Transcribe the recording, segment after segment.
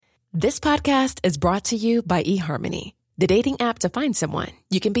This podcast is brought to you by eHarmony, the dating app to find someone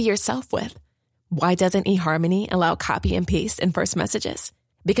you can be yourself with. Why doesn't eHarmony allow copy and paste in first messages?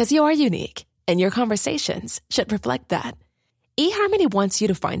 Because you are unique, and your conversations should reflect that. eHarmony wants you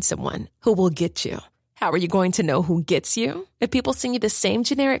to find someone who will get you. How are you going to know who gets you? If people send you the same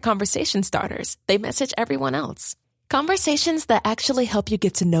generic conversation starters they message everyone else. Conversations that actually help you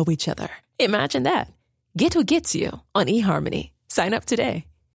get to know each other. Imagine that. Get who gets you on eHarmony. Sign up today.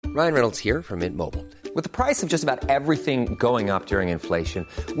 Ryan Reynolds here from Mint Mobile. With the price of just about everything going up during inflation,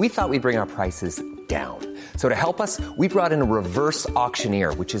 we thought we'd bring our prices down. So to help us, we brought in a reverse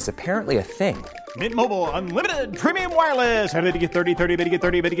auctioneer, which is apparently a thing. Mint Mobile Unlimited Premium Wireless. How to get 30, 30, bit to get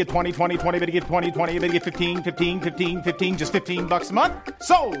 30, bit to get 20, 20, 20, bit to get 20, 20, bit to get 15, 15, 15, 15, just $15 a month?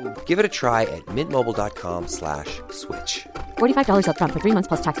 Sold! Give it a try at mintmobile.com/switch. $45 up front for 3 months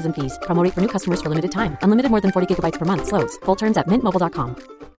plus taxes and fees. Promo rate for new customers for limited time. Unlimited more than 40 gigabytes per month. Slows full terms at mintmobile.com.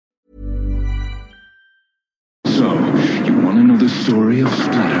 So, you want to know the story of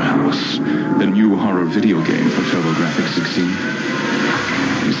Splatterhouse, the new horror video game for TurboGrafx-16?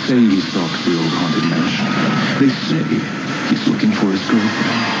 They say he stalks the old haunted mansion. They say he's looking for his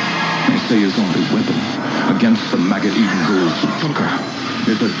girlfriend. They say his only weapon against the maggot-eating ghouls of Tucker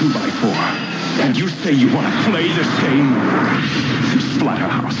is a 2x4. And you say you want to play this game?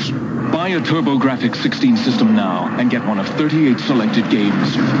 Splatterhouse. Buy a TurboGrafx-16 system now and get one of 38 selected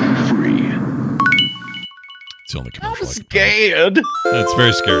games free. It's the only commercial. I'm scared. It's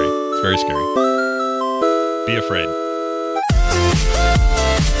very scary. It's very scary. Be afraid.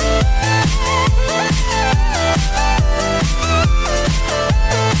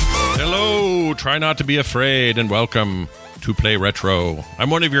 Hello, try not to be afraid, and welcome to Play Retro. I'm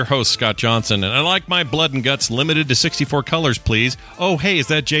one of your hosts, Scott Johnson, and I like my blood and guts limited to 64 colors, please. Oh, hey, is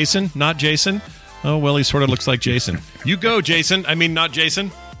that Jason? Not Jason? Oh, well, he sort of looks like Jason. You go, Jason. I mean, not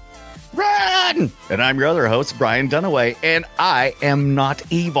Jason. Run! And I'm your other host, Brian Dunaway, and I am not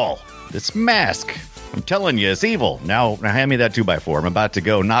evil. This mask, I'm telling you, it's evil. Now hand me that 2x4. I'm about to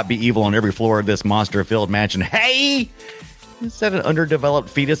go not be evil on every floor of this monster-filled mansion. Hey! Is that an underdeveloped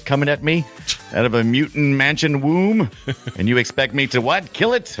fetus coming at me out of a mutant mansion womb? And you expect me to what?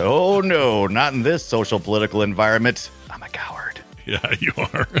 Kill it? Oh, no, not in this social political environment. I'm a coward. Yeah, you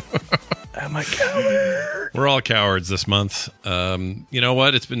are. I'm a coward. We're all cowards this month. You know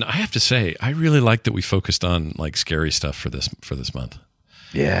what? I have to say, I really like that we focused on like scary stuff for this month.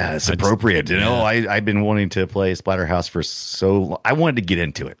 Yeah, it's appropriate. I've been wanting to play Splatterhouse for so long. I wanted to get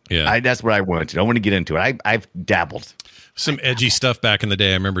into it. Yeah. That's what I wanted to do. I want to get into it. I've dabbled. Some edgy stuff back in the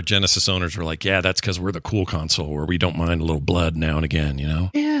day. I remember Genesis owners were like, yeah, that's because we're the cool console where we don't mind a little blood now and again, you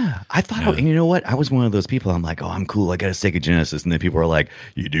know? Yeah. I thought, and you know what? I was one of those people. I'm like, oh, I'm cool. I got a Sega Genesis. And then people are like,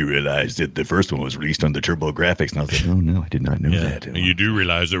 you do realize that the first one was released on the TurboGrafx. And I was like, oh, no, I did not know that. You do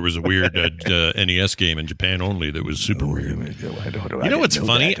realize there was a weird NES game in Japan only that was super weird. You know what's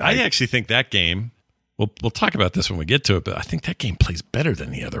funny? I actually think that game, we'll talk about this when we get to it, but I think that game plays better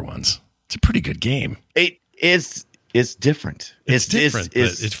than the other ones. It's a pretty good game. It's different. It's different, but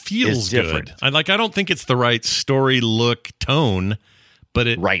it feels good. I don't think it's the right story, look, tone, but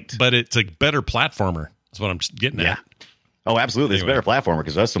it's a better platformer. That's what I'm getting at. Oh, absolutely. Anyway. It's a better platformer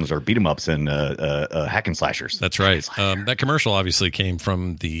because those ones are beat 'em ups and hack and slashers. That's right. That commercial obviously came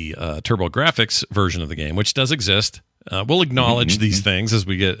from the TurboGrafx version of the game, which does exist. We'll acknowledge these things as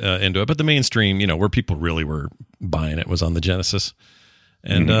we get into it, but the mainstream, where people really were buying it was on the Genesis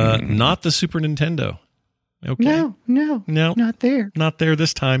and not the Super Nintendo. Okay. No, not there. Not there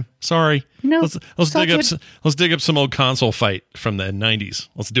this time. Sorry. No. Let's dig up some old console fight from the 90s.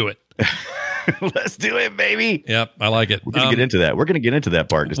 Let's do it. Let's do it, baby. Yep, I like it. We're going to get into that. We're going to get into that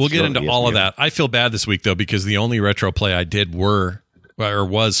part. We'll get into all of that. I feel bad this week though because the only retro play I did was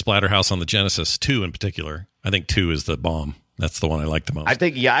Splatterhouse on the Genesis, 2 in particular. I think 2 is the bomb. That's the one I like the most. I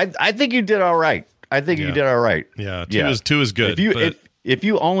think you did all right. You did all right. Yeah, 2 is good. If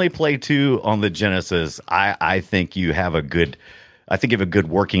you only play 2 on the Genesis, I think you have a good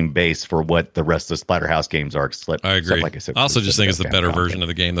working base for what the rest of the Splatterhouse games are. I agree. Like I said, I also just think it's the better version of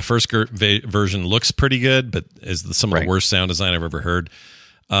the game. The first version looks pretty good, but is some of the worst sound design I've ever heard.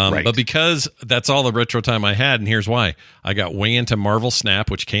 But because that's all the retro time I had, and here's why. I got way into Marvel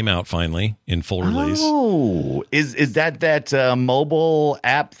Snap, which came out finally in full release. Oh, is that mobile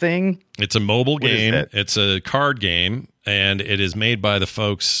app thing? It's a mobile game. It's a card game. And it is made by the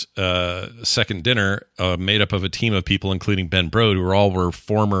folks, Second Dinner, made up of a team of people, including Ben Brode, who were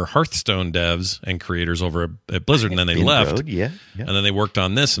former Hearthstone devs and creators over at Blizzard, and then they left. Brode, yeah. And then they worked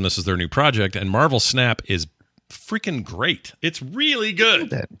on this, and this is their new project. And Marvel Snap is freaking great. It's really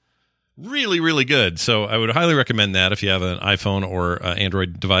good. Really, really good. So I would highly recommend that if you have an iPhone or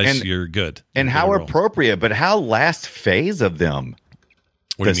Android device. You're good. And how appropriate, but how last phase of them?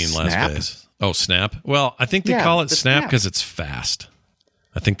 What do you mean last phase? Oh, Snap. Well, I think they call it Snap because it's fast.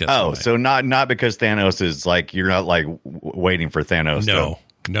 I think that's why. So not because Thanos is like, you're not like waiting for Thanos. No.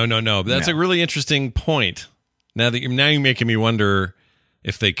 But that's a really interesting point. Now you're making me wonder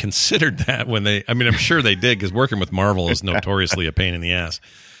if they considered that when I'm sure they did, because working with Marvel is notoriously a pain in the ass.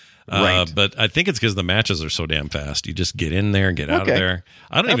 Right. But I think it's because the matches are so damn fast. You just get in there and get out of there.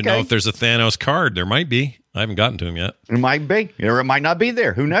 I don't even know if there's a Thanos card. There might be. I haven't gotten to him yet. It might be. Or it might not be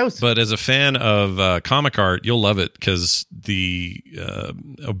there. Who knows? But as a fan of comic art, you'll love it because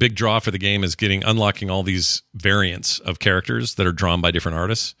a big draw for the game is unlocking all these variants of characters that are drawn by different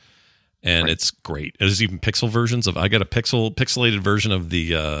artists. And it's great. There's even pixel versions of. I got a pixelated version of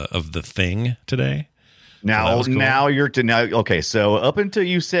the Thing today. Now, cool. Okay. So up until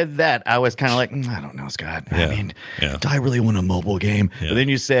you said that, I was kind of like, I don't know, Scott. Yeah. I mean, do I really want a mobile game? Yeah. But then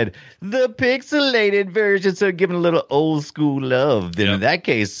you said the pixelated version, so giving a little old school love. Then in that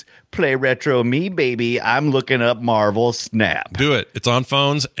case, play retro me, baby. I'm looking up Marvel Snap. Do it. It's on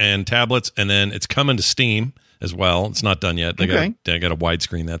phones and tablets, and then it's coming to Steam as well. It's not done yet. They got to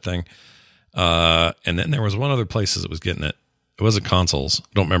widescreen that thing. And then there was one other place that was getting it. It wasn't consoles.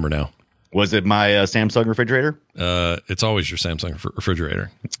 Don't remember now. Was it my Samsung refrigerator? It's always your Samsung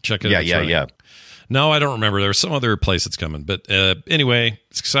refrigerator. Check it out. Yeah. No, I don't remember. There was some other place that's coming. But anyway,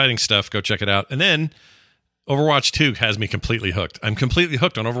 it's exciting stuff. Go check it out. And then Overwatch 2 has me completely hooked. I'm completely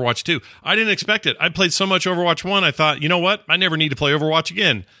hooked on Overwatch 2. I didn't expect it. I played so much Overwatch 1, I thought, you know what? I never need to play Overwatch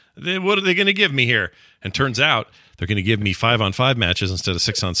again. What are they going to give me here? And turns out they're going to give me 5-on-5 matches instead of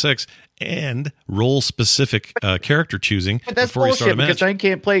 6-on-6 and role-specific character choosing. But that's before you start bullshit a match.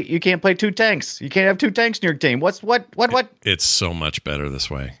 because you can't play 2 tanks. You can't have 2 tanks in your team. What? It's so much better this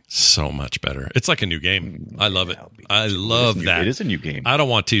way. So much better. It's like a new game. I love it. I love that. It is a new game. I don't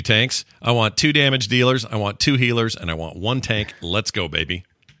want 2 tanks. I want 2 damage dealers. I want 2 healers, and I want 1 tank. Let's go, baby.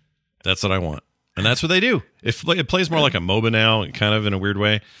 That's what I want. And that's what they do. It plays more like a MOBA now, kind of in a weird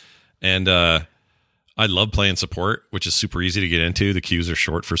way. And I love playing support, which is super easy to get into. The queues are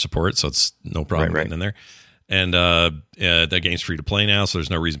short for support, so it's no problem getting in there. And that game's free to play now, so there's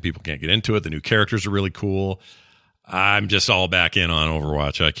no reason people can't get into it. The new characters are really cool. I'm just all back in on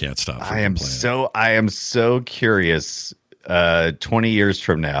Overwatch. I can't stop. I am so curious. 20 years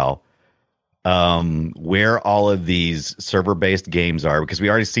from now, where all of these server-based games are, because we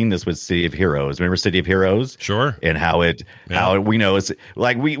already seen this with City of Heroes. Remember City of Heroes? Sure. And how we know it's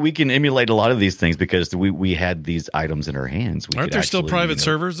like we can emulate a lot of these things because we had these items in our hands. Aren't there still private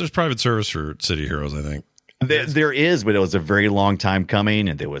servers? There's private servers for City of Heroes, I think. There is, but it was a very long time coming,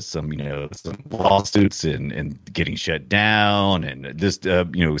 and there was some lawsuits and getting shut down, and just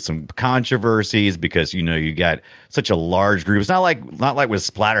some controversies because you got such a large group. It's not like with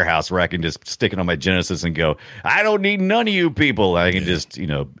Splatterhouse where I can just stick it on my Genesis and go, I don't need none of you people. I can just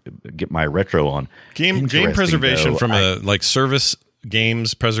get my retro on. Game preservation from service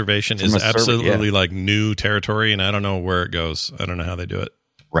games preservation is absolutely like new territory, and I don't know where it goes. I don't know how they do it.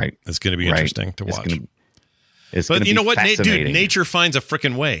 Right, it's going to be interesting to watch. But you know what, dude? Nature finds a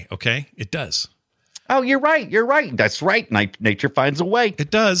freaking way. Okay, it does. Oh, you're right. That's right. Nature finds a way.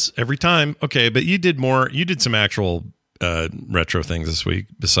 It does every time. Okay, but you did more. You did some actual retro things this week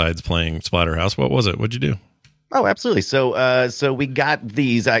besides playing Splatterhouse. What was it? What'd you do? Oh, absolutely. So we got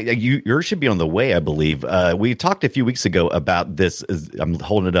these. Yours should be on the way, I believe. We talked a few weeks ago about this. I'm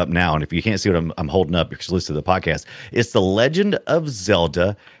holding it up now, and if you can't see what I'm holding up, because you listen to the podcast, it's the Legend of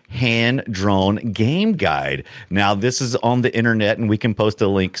Zelda hand-drawn game guide. Now, this is on the internet, and we can post a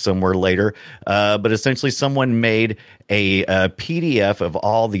link somewhere later. But essentially, someone made a PDF of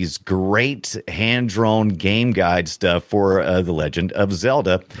all these great hand-drawn game guide stuff for the Legend of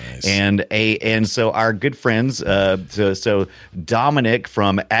Zelda. Nice. And so our good friends, so Dominic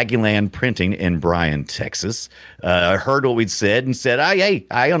from Aggieland Printing in Bryan, Texas, heard what we'd said and said,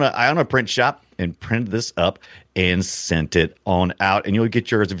 I own a print shop, and printed this up and sent it on out, and you'll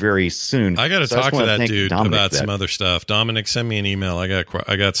get yours very soon. I got to talk to that dude about some other stuff. Dominic, send me an email. I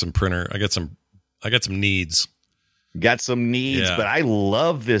got some printer. I got some needs. Got some needs, but I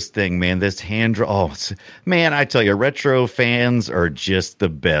love this thing, man. This hand draw. Oh, man, I tell you, retro fans are just the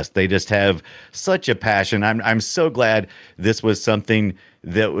best. They just have such a passion. I'm so glad this was something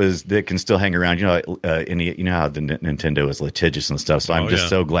that can still hang around. You know how the Nintendo is litigious and stuff. So I'm just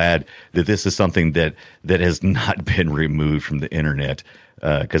so glad that this is something that has not been removed from the internet.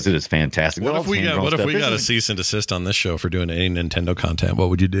 Because it is fantastic. What if we got a cease and desist on this show for doing any Nintendo content? What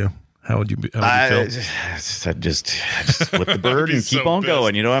would you do? How would you feel? I just flip the bird and keep on pissed.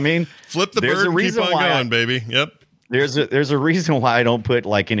 going. You know what I mean? Flip the bird and keep on going, baby. Yep. There's a reason why I don't put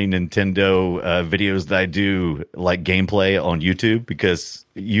like any Nintendo videos that I do like gameplay on YouTube, because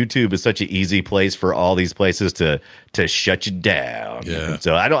YouTube is such an easy place for all these places to shut you down. Yeah.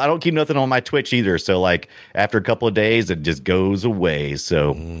 So I don't keep nothing on my Twitch either. So like after a couple of days, it just goes away.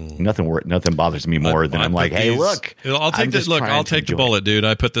 So nothing bothers me more than I'm like, hey, look, I'll take this. Look, I'll take the enjoy bullet, dude.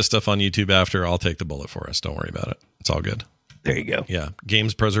 I put this stuff on YouTube after. I'll take the bullet for us. Don't worry about it. It's all good. There you go. Yeah,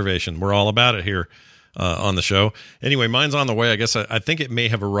 games preservation. We're all about it here. On the show. Anyway, mine's on the way. I guess I think it may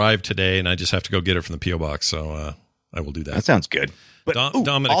have arrived today, and I just have to go get it from the P.O. box. So I will do that. That sounds good. But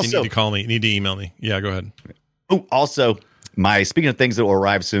Dominic, also, you need to call me. You need to email me. Yeah, go ahead. Also, speaking of things that will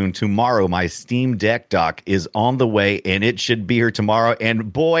arrive soon, tomorrow my Steam Deck dock is on the way, and it should be here tomorrow.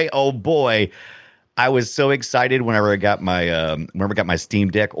 And boy, oh boy, I was so excited whenever I got my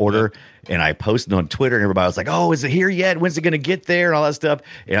Steam Deck order, and I posted on Twitter, and everybody was like, "Oh, is it here yet? When's it going to get there?" and all that stuff.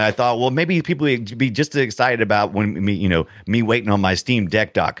 And I thought, well, maybe people would be just as excited about me waiting on my Steam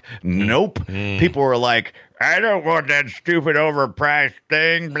Deck dock. Nope. People were like, "I don't want that stupid overpriced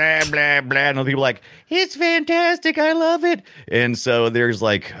thing, blah, blah, blah." And other people were like, "It's fantastic. I love it." And so there's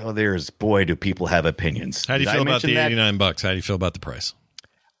like, boy, do people have opinions. How do you feel about the $89? How do you feel about the price?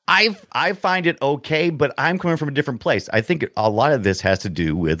 I find it okay, but I'm coming from a different place. I think a lot of this has to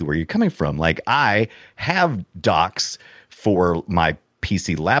do with where you're coming from. Like, I have docks for my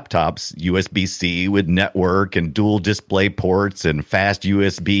PC laptops, USB-C with network and dual display ports and fast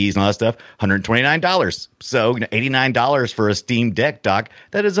USBs and all that stuff, $129. So $89 for a Steam Deck dock,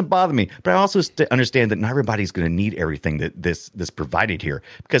 that doesn't bother me. But I also understand that not everybody's going to need everything that this provided here,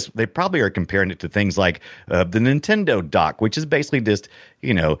 because they probably are comparing it to things like the Nintendo dock, which is basically just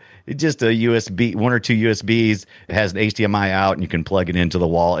just a USB, one or two USBs. It has an HDMI out, and you can plug it into the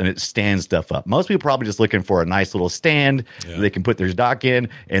wall, and it stands stuff up. Most people are probably just looking for a nice little stand they can put their dock in,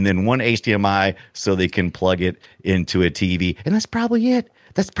 and then one HDMI so they can plug it into a TV, and that's probably it.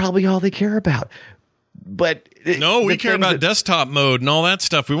 That's probably all they care about. But no, we care about desktop mode and all that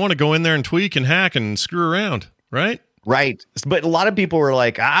stuff. We want to go in there and tweak and hack and screw around, right? Right. But a lot of people were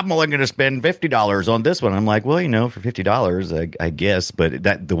like, "I'm only going to spend $50 on this one." I'm like, well, for $50, I guess. But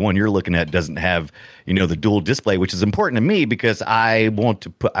the one you're looking at doesn't have, the dual display, which is important to me because I want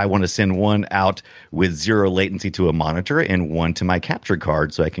to send one out with zero latency to a monitor and one to my capture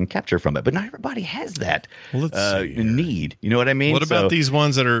card so I can capture from it. But not everybody has that need. You know what I mean? What about these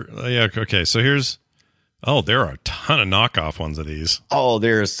ones that are, okay. So here's, there are a ton of knockoff ones of these. Oh,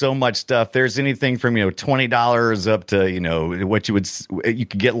 there's so much stuff. There's anything from $20 up to what you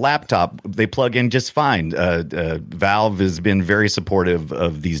could get laptop. They plug in just fine. Valve has been very supportive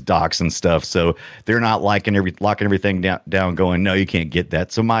of these docks and stuff, so they're not locking everything down. Going, no, you can't get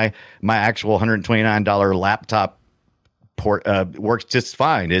that. So my actual $129 laptop port works just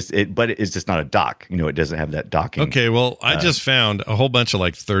fine. But it's just not a dock. It doesn't have that docking. Okay, well, I just found a whole bunch of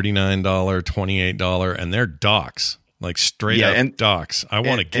like $39, $28, and they're docks, like straight up docks. I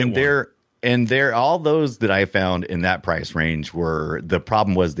want to get one. And all those that I found in that price range the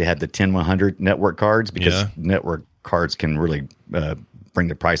problem was they had the 10100 network cards, because network cards can really bring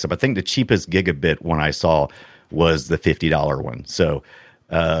the price up. I think the cheapest gigabit one I saw was the $50 one. So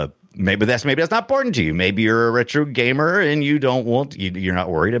maybe that's not important to you. Maybe you're a retro gamer and you're not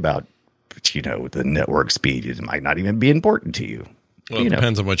worried about the network speed. It might not even be important to you. Well, it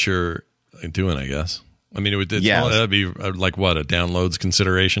depends on what you're doing, I guess. I mean, that'd be like what, a downloads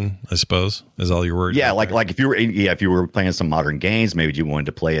consideration, I suppose, is all you're worried about. Yeah, like if you were playing some modern games, maybe you wanted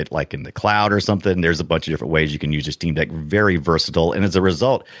to play it like in the cloud or something. There's a bunch of different ways you can use your Steam Deck. Very versatile, and as a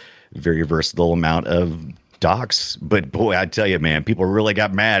result, very versatile amount of docks. But boy, I tell you, man, people really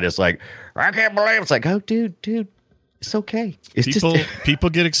got mad. It's like, I can't believe it's like, oh, dude, it's okay. People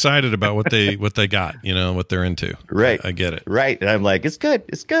get excited about what they got, what they're into. Right. I get it. Right. And I'm like, it's good.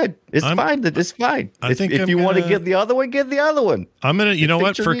 It's fine. It's fine. If you want to get the other one, get the other one. I'm going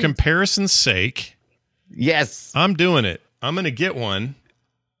to, for comparison's sake. Yes. I'm doing it. I'm going to get one.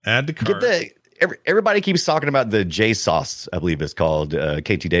 Add to cart. Everybody keeps talking about the JSauce, I believe it's called. KT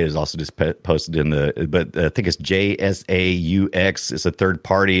Data is also just posted but I think it's JSAUX. It's a third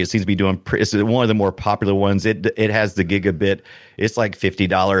party. It seems to be it's one of the more popular ones. It has the gigabit. It's like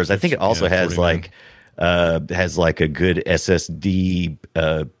 $50. I think it also has like a good SSD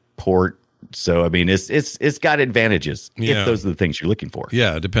port. So I mean, it's got advantages if those are the things you're looking for.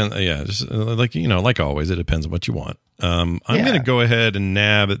 Yeah, it depends. Yeah, just like always, it depends on what you want. I'm going to go ahead and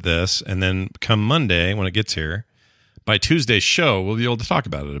nab at this, and then come Monday when it gets here, by Tuesday's show, we'll be able to talk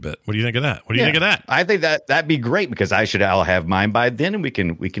about it a bit. What do you think of that? What do you think of that? I think that'd be great because I'll have mine by then, and we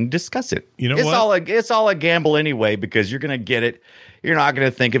can discuss it. You know what? It's all a gamble anyway because you're gonna get it. You're not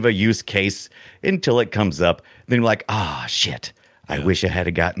gonna think of a use case until it comes up. Then you're like, shit. I wish I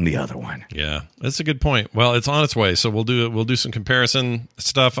had gotten the other one. Yeah, that's a good point. Well, it's on its way, so we'll do some comparison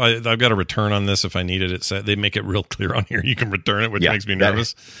stuff. I've got a return on this if I needed it. They make it real clear on here. You can return it, which makes me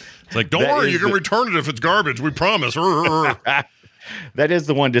nervous. It's like, don't worry, you can return it if it's garbage. We promise. That is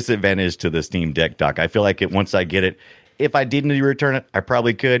the one disadvantage to the Steam Deck dock. I feel like once I get it, if I didn't return it, I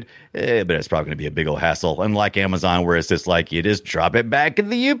probably could, but it's probably going to be a big old hassle. Unlike Amazon, where it's just like you just drop it back in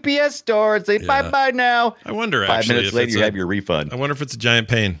the UPS store and say bye now. I wonder. 5 minutes later, you have your refund. I wonder if it's a giant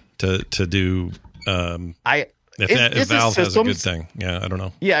pain to do. If Valve has a good thing, I don't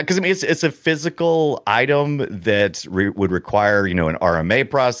know. Yeah, because I mean, it's a physical item that would require an RMA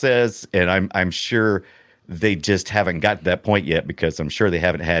process, and I'm sure they just haven't got to that point yet because I'm sure they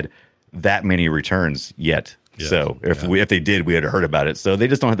haven't had that many returns yet. Yeah, so if they did, we had heard about it. So they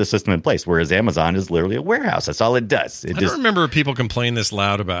just don't have the system in place. Whereas Amazon is literally a warehouse. That's all it does. I don't remember people complain this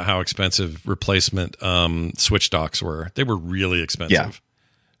loud about how expensive replacement Switch docks were. They were really expensive.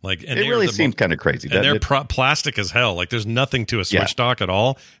 Yeah. And it really seems kind of crazy. And they're plastic as hell. Like there's nothing to a Switch dock at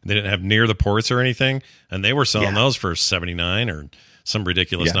all. They didn't have near the ports or anything. And they were selling those for $79 or some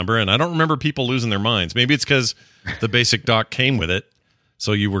ridiculous number. And I don't remember people losing their minds. Maybe it's because the basic dock came with it,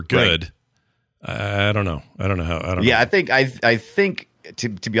 so you were good. Right. I don't know. I don't know. Yeah, I think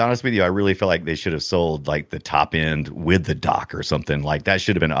to be honest with you, I really feel like they should have sold like the top end with the dock or something. Like that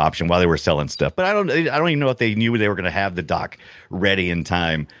should have been an option while they were selling stuff. But I don't even know if they knew they were going to have the dock ready in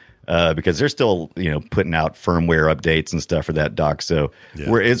time because they're still putting out firmware updates and stuff for that dock. So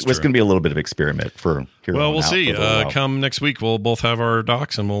it's going to be a little bit of experiment for here. Well, we'll see. Come next week, we'll both have our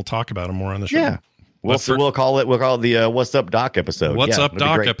docks and we'll talk about them more on the show. Yeah. We'll call it the What's Up Doc episode. What's Up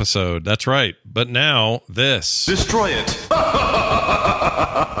Doc episode. That's right. But now this. Destroy it.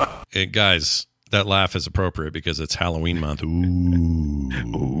 Guys, that laugh is appropriate because it's Halloween month. Ooh.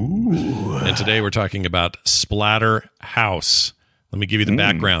 And today we're talking about Splatterhouse. Let me give you the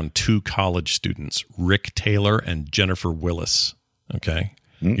background. 2 college students, Rick Taylor and Jennifer Willis. Okay?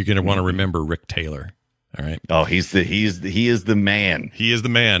 You're going to want to remember Rick Taylor. All right. Oh, he is the man. He is the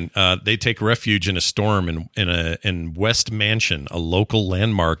man. They take refuge in a storm in West Mansion, a local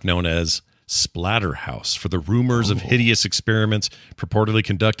landmark known as Splatterhouse, for the rumors of hideous experiments purportedly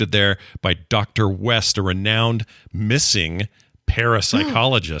conducted there by Dr. West, a renowned missing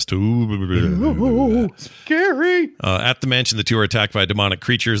parapsychologist. Ooh, scary. At the mansion, the 2 are attacked by demonic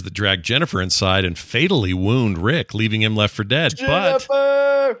creatures that drag Jennifer inside and fatally wound Rick, leaving him left for dead. Jennifer!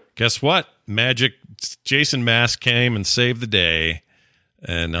 But guess what? Magic Jason Mask came and saved the day,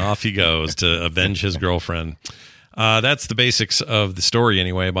 and off he goes to avenge his girlfriend. That's the basics of the story,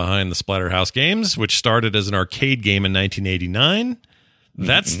 anyway, behind the Splatterhouse games, which started as an arcade game in 1989.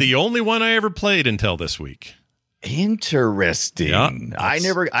 That's the only one I ever played until this week. Interesting. Yeah,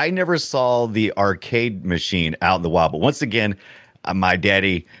 I never saw the arcade machine out in the wild, but once again, my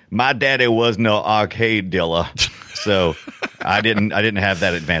daddy was no arcade dealer, so I didn't have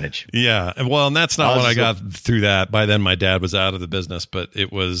that advantage. Yeah, well, and that's not when I got through that. By then, my dad was out of the business, but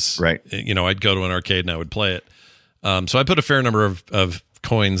it was right. I'd go to an arcade and I would play it. So I put a fair number of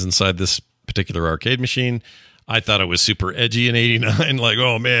coins inside this particular arcade machine. I thought it was super edgy in '89. Like,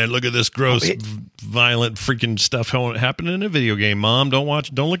 oh man, look at this gross, violent, freaking stuff happening in a video game. Mom, don't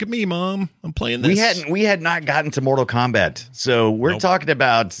look at me, Mom. I'm playing this. We had not gotten to Mortal Kombat, so we're talking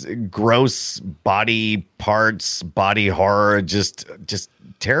about gross body parts, body horror, just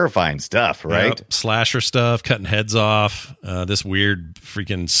terrifying stuff, right? Yep. Slasher stuff, cutting heads off. This weird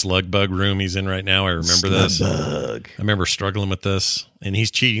freaking slug bug room he's in right now. I remember this. I remember struggling with this, and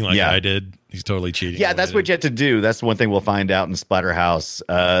he's cheating like I did. He's totally cheating. Yeah, that's what you have to do. That's the one thing we'll find out in Splatterhouse.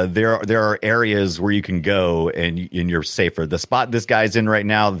 There are areas where you can go and you're safer. The spot this guy's in right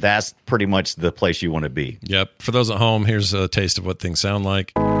now, that's pretty much the place you want to be. Yep. For those at home, here's a taste of what things sound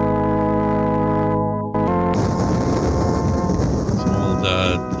like. Some old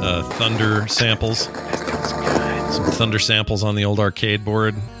Thunder samples. Some Thunder samples on the old arcade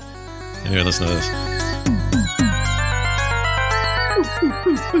board. Anyway, listen to this.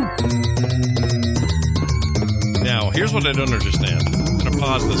 Now, here's what I don't understand. I'm going to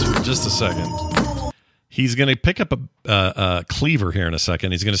pause this for just a second. He's going to pick up a cleaver here in a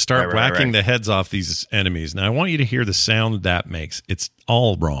second. He's going to start whacking the heads off these enemies. Now, I want you to hear the sound that makes. It's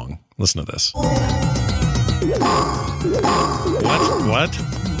all wrong. Listen to this. What?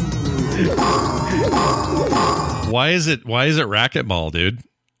 Why is it racquetball, dude?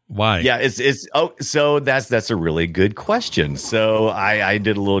 Why? Yeah, so that's a really good question. So I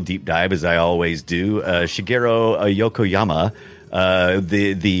did a little deep dive, as I always do. Shigeru Yokoyama,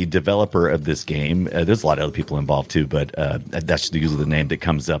 the developer of this game. There's a lot of other people involved too, but that's usually the name that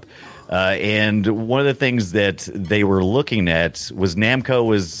comes up. And one of the things that they were looking at was Namco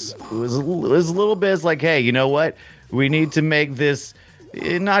was a little bit as like, hey, you know what? We need to make this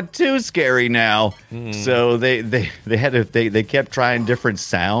not too scary now. So they kept trying different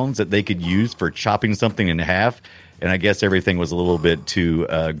sounds that they could use for chopping something in half. And I guess everything was a little bit too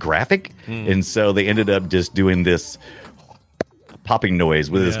graphic. And so they ended up just doing this popping noise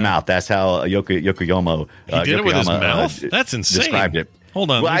with his mouth. That's how Yokoyama did it with his mouth? That's insane. Described it. Hold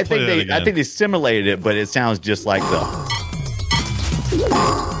on. Well, I think they simulated it, but it sounds just like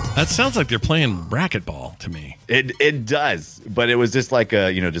That sounds like they're playing racquetball to me. It does, but it was just like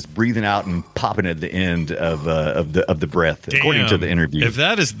just breathing out and popping at the end of the breath, according to the interview.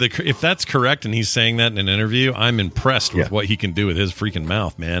 If that's correct, and he's saying that in an interview, I'm impressed with what he can do with his freaking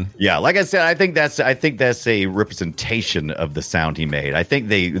mouth, man. Yeah, like I said, I think that's a representation of the sound he made. I think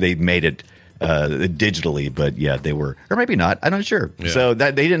they made it digitally, but yeah, they were, or maybe not. I'm not sure. Yeah. So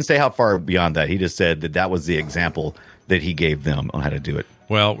that they didn't say how far beyond that. He just said that was the example that he gave them on how to do it.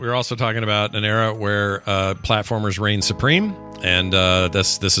 Well, we're also talking about an era where platformers reign supreme, and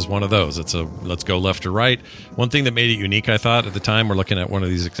this is one of those. It's a let's go left or right. One thing that made it unique, I thought, at the time, we're looking at one of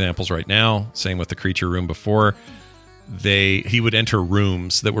these examples right now, same with the creature room before, he would enter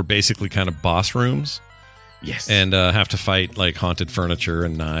rooms that were basically kind of boss rooms. Yes. And have to fight like haunted furniture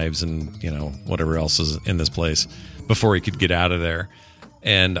and knives and, whatever else is in this place before he could get out of there.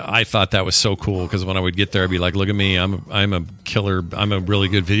 And I thought that was so cool because when I would get there, I'd be like, look at me. I'm a killer. I'm a really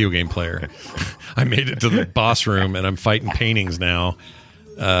good video game player. I made it to the boss room and I'm fighting paintings now.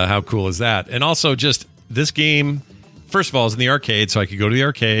 How cool is that? And also just this game, first of all, is in the arcade, so I could go to the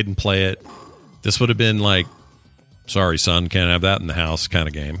arcade and play it. This would have been like, sorry, son, can't have that in the house kind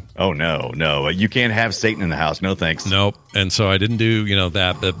of game. Oh, no. You can't have Satan in the house. No, thanks. Nope. And so I didn't do,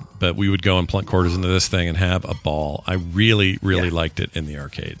 that, but we would go and plunk quarters into this thing and have a ball. I really, really liked it in the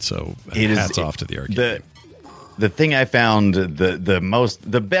arcade. So hats off to the arcade. The thing I found,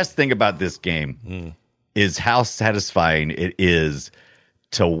 the best thing about this game is how satisfying it is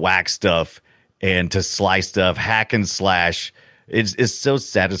to whack stuff and to slice stuff, hack and slash. It's so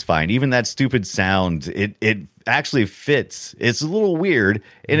satisfying. Even that stupid sound, it actually fits. It's a little weird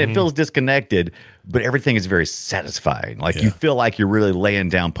and it feels disconnected, but everything is very satisfying. Like you feel like you're really laying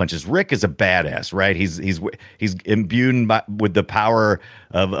down punches. Rick is a badass, right? He's imbued with the power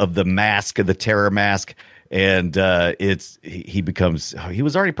of the mask, of the terror mask, and he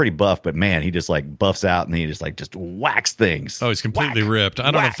was already pretty buff, but man, he just like buffs out and he just whacks things. Oh, he's completely ripped.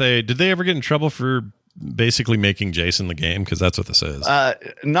 I don't know if did they ever get in trouble for basically making Jason the game, because that's what this is.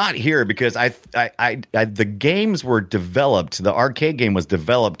 Not here, because the games were developed. The arcade game was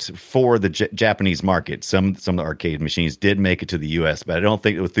developed for the Japanese market. Some of the arcade machines did make it to the U.S., but I don't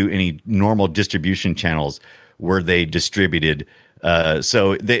think it was through any normal distribution channels were they distributed.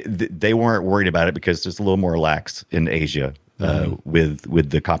 So they weren't worried about it because it's a little more lax in Asia with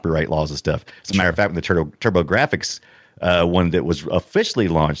the copyright laws and stuff. As a matter of fact, with the TurboGrafx one that was officially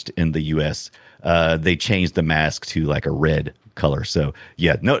launched in the U.S., they changed the mask to like a red color. So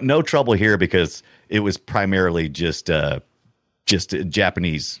yeah, no trouble here because it was primarily just a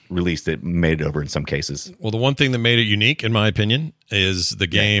Japanese release that made it over in some cases. Well, the one thing that made it unique, in my opinion, is the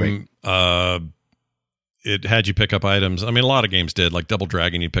game. It had you pick up items. I mean, a lot of games did, like Double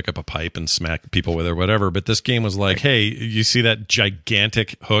Dragon, you'd pick up a pipe and smack people with it or whatever. But this game was like, hey, you see that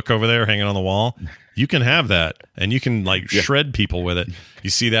gigantic hook over there hanging on the wall? You can have that, and you can like shred people with it.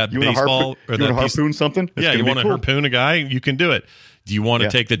 You see that baseball or that harpoon something? Yeah, you want to harpoon a guy? You can do it. Do you want to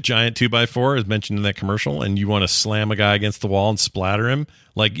take the giant 2x4 as mentioned in that commercial, and you want to slam a guy against the wall and splatter him,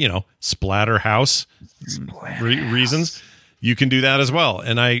 like Splatterhouse reasons? You can do that as well.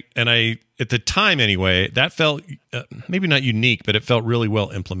 And I at the time anyway, that felt maybe not unique, but it felt really well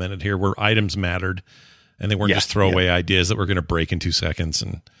implemented here, where items mattered, and they weren't just throwaway ideas that were going to break in 2 seconds.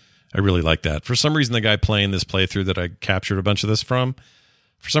 And I really like that. For some reason, the guy playing this playthrough that I captured a bunch of this from,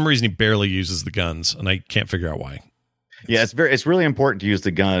 for some reason, he barely uses the guns, and I can't figure out why. It's really important to use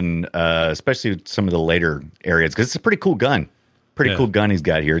the gun, especially some of the later areas, because it's a pretty cool gun. Cool gun he's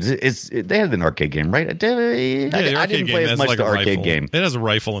got here. They had an arcade game, right? I didn't play as much like the arcade game. It has a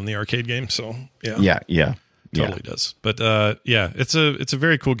rifle in the arcade game, so yeah. Totally does. But it's a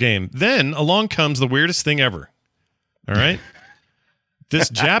very cool game. Then along comes the weirdest thing ever. All right. This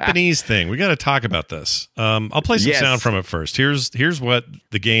Japanese thing. We got to talk about this. I'll play some sound from it first. Here's what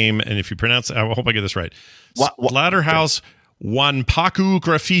the game, and if you pronounce it, I hope I get this right. Splatterhouse Wanpaku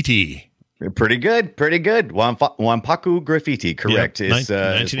Graffiti. Pretty good. Wanpaku Graffiti, correct. Yeah,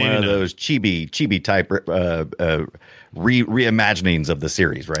 It's one of those chibi type reimaginings of the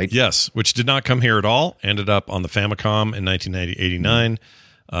series, right? Yes, which did not come here at all. Ended up on the Famicom in 1989.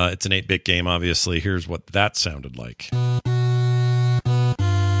 It's an 8-bit game, obviously. Here's what that sounded like.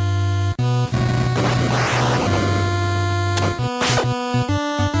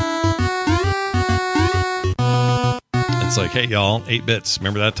 It's like, hey, y'all, 8 bits.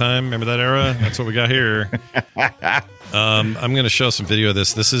 Remember that time? Remember that era? That's what we got here. I'm going to show some video of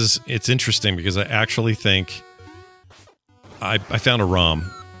this. It's interesting because I actually think I found a ROM,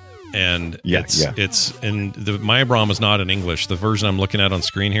 and my ROM is not in English. The version I'm looking at on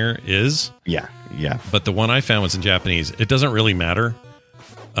screen here is. Yeah. But the one I found was in Japanese. It doesn't really matter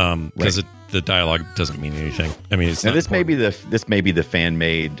because the dialogue doesn't mean anything. I mean, it's now, not this may be the fan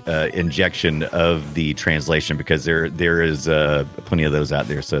made injection of the translation, because there is plenty of those out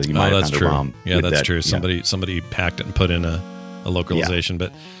there. So you might have found a ROM. Yeah, that's true. Somebody packed it and put in a localization.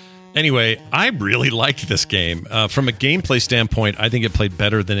 But anyway, I really liked this game. From a gameplay standpoint, I think it played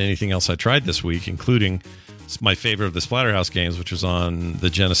better than anything else I tried this week, including my favorite of the Splatterhouse games, which was on the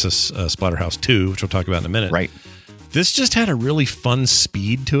Genesis Splatterhouse 2, which we'll talk about in a minute. Right. This just had a really fun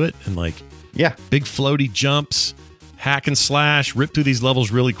speed to it, and big floaty jumps, hack and slash, rip through these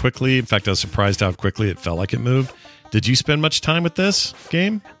levels really quickly. In fact, I was surprised how quickly it felt like it moved. Did you spend much time with this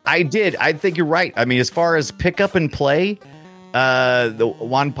game? I did. I think you're right. I mean, as far as pick up and play, the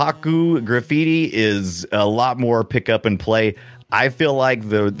Wanpaku Graffiti is a lot more pick up and play. I feel like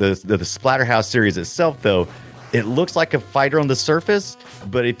the Splatterhouse series itself, though, it looks like a fighter on the surface,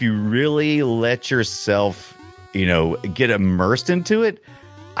 but if you really let yourself, get immersed into it,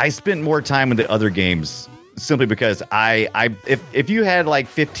 I spent more time with the other games simply because if you had like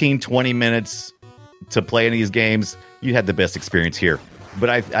 15, 20 minutes to play in these games, you had the best experience here. But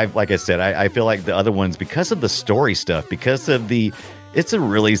I like I said, I feel like the other ones, because of the story stuff, because of it's a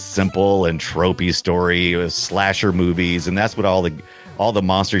really simple and tropey story of slasher movies, and that's what all the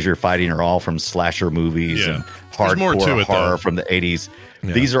monsters you're fighting are all from slasher movies and hardcore horror from the 80s.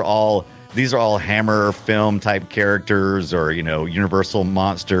 Yeah. These are all Hammer film type characters, or Universal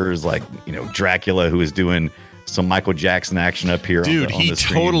monsters like Dracula, who is doing some Michael Jackson action up here. Dude, on the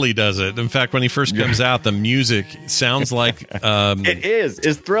screen. Totally does it. In fact, when he first comes out, the music sounds like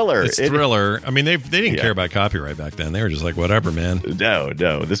it's Thriller. It's Thriller. I mean, they didn't care about copyright back then. They were just like, whatever, man. No.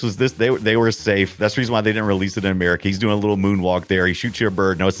 They were safe. That's the reason why they didn't release it in America. He's doing a little moonwalk there. He shoots you a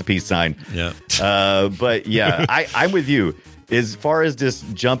bird. No, it's a peace sign. Yeah. But yeah, I'm with you. As far as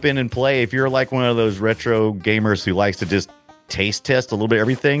just jump in and play, if you're like one of those retro gamers who likes to just taste test a little bit of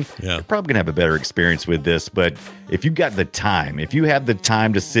everything, you're probably going to have a better experience with this. But if you have the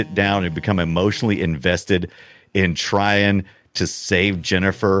time to sit down and become emotionally invested in trying to save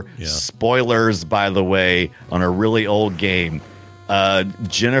Jennifer, spoilers, by the way, on a really old game,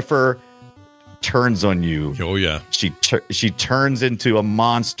 Jennifer turns on you. Oh, yeah. She turns into a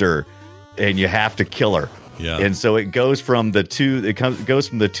monster, and you have to kill her. Yeah. And so it goes from the two. Goes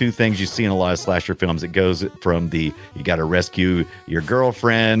from the two things you see in a lot of slasher films. It goes from you got to rescue your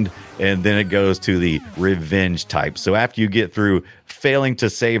girlfriend, and then it goes to the revenge type. So after you get through failing to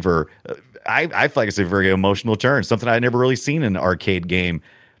save her, I feel like it's a very emotional turn. Something I never really seen in an arcade game.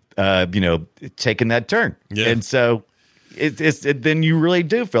 Taking that turn. Yeah. And so then you really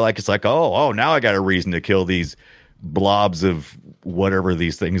do feel like it's like, oh, now I got a reason to kill these blobs of whatever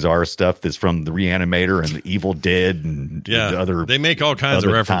these things are, stuff that's from the Reanimator and the Evil Dead and the other. They make all kinds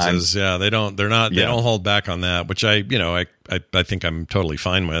of references. Times. Yeah, they don't hold back on that, which I think I'm totally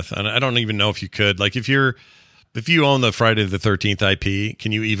fine with. And I don't even know if you could, like, if you own the Friday the 13th IP,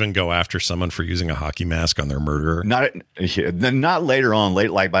 can you even go after someone for using a hockey mask on their murderer? Not later on.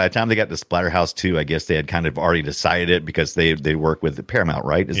 Like by the time they got to Splatterhouse 2, I guess they had kind of already decided it, because they work with Paramount,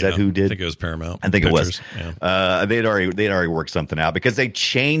 right? Is that who did? I think it was Paramount. I think Pictures. It was. Yeah. They'd already worked something out, because they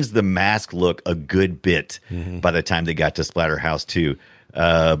changed the mask look a good bit by the time they got to Splatterhouse 2.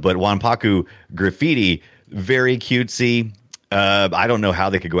 But Wanpaku Graffiti, very cutesy. I don't know how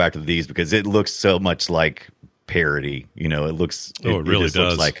they could go after these, because it looks so much like parody. It looks. It really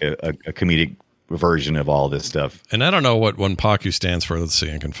does. Looks like a comedic version of all this stuff. And I don't know what Wanpaku stands for. Let's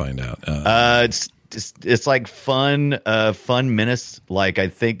see. I can find out. It's like fun menace. Like, I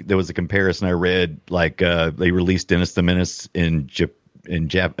think there was a comparison I read. Like they released Dennis the Menace in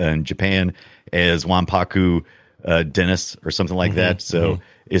Japan as Wanpaku Dennis or something like that. So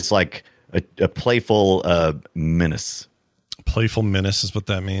it's like a playful menace. Playful menace is what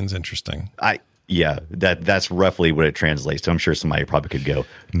that means. Interesting. Yeah, that's roughly what it translates to. I'm sure somebody probably could go,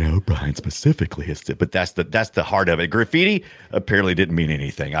 no, Brian, specifically is it, but that's the heart of it. Graffiti apparently didn't mean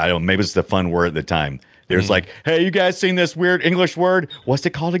anything. I don't. Maybe it's the fun word at the time. There's like, hey, you guys seen this weird English word? What's it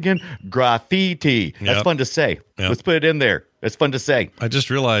called again? Graffiti. That's fun to say. Yep. Let's put it in there. It's fun to say. I just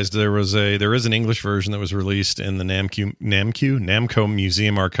realized there is an English version that was released in the Namco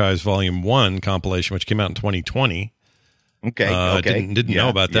Museum Archives Volume 1 compilation, which came out in 2020. Okay. Didn't know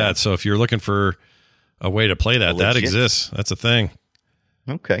about that. So if you're looking for a way to play that, that exists. That's a thing.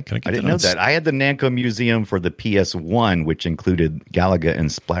 Okay. I didn't know that. I had the Namco Museum for the PS1, which included Galaga and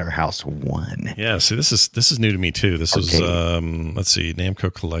Splatterhouse 1. Yeah, see, this is new to me too. This was let's see,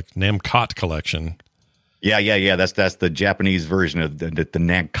 Namcot collection. Yeah. That's the Japanese version of the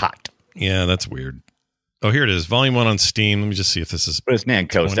Namcot. Yeah, that's weird. Oh, here it is. Volume 1 on Steam. Let me just see if this is... But it's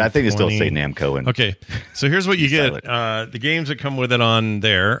Namco. I think they still say Namco. Okay. So here's what you get. The games that come with it on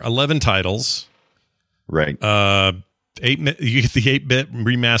there, 11 titles. Right. You get the 8-bit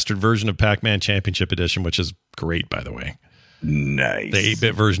remastered version of Pac-Man Championship Edition, which is great, by the way. Nice. The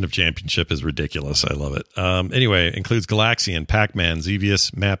 8-bit version of Championship is ridiculous. I love it. Anyway, it includes Galaxian, Pac-Man,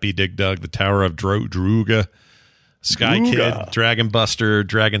 Xevious, Mappy, Dig Dug, the Tower of Druga, Sky Kid, Dragon Buster,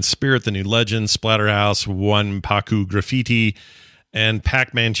 Dragon Spirit, The New Legend, Splatterhouse, One Paku Graffiti, and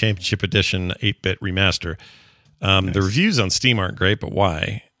Pac-Man Championship Edition 8-bit remaster. Nice. The reviews on Steam aren't great, but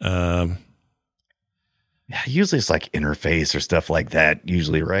why? Usually it's like interface or stuff like that.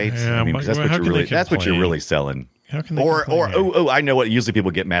 Usually, right? Yeah, that's what you're really selling. How can they I know what usually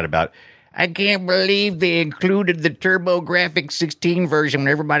people get mad about. I can't believe they included the TurboGrafx 16 version when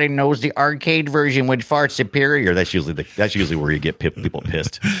everybody knows the arcade version was far superior. That's usually where you get people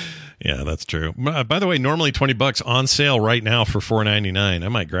pissed. Yeah, that's true. By the way, normally $20 on sale right now for $4.99. I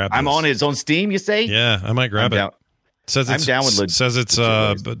might grab this. I'm on its own Steam, you say? Yeah, I might grab it. I'm down with says it's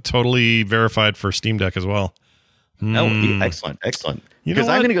totally verified for Steam Deck as well. Oh, excellent. Because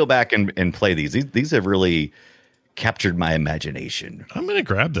I'm going to go back and play these. These have really captured my imagination. I'm going to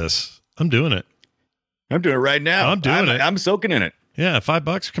grab this. I'm doing it. I'm doing it right now. I'm doing it. I'm soaking in it. Yeah,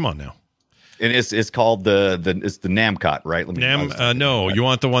 $5. Come on now. And it's called the Namcot, right? No, you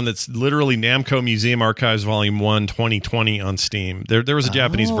want the one that's literally Namco Museum Archives Volume 1 2020 on Steam. There was a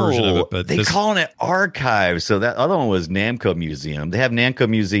Japanese version of it, but they're calling it Archives. So that other one was Namco Museum. They have Namco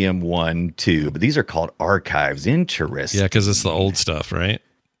Museum 1, 2, but these are called Archives. Interesting. Yeah, because it's the old stuff, right?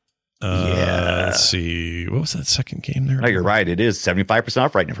 Yeah. Let's see. What was that second game there? Oh, you're right. It is 75%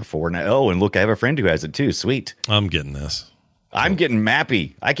 off right now for $4. Oh, and look, I have a friend who has it too. Sweet. I'm getting this. I'm getting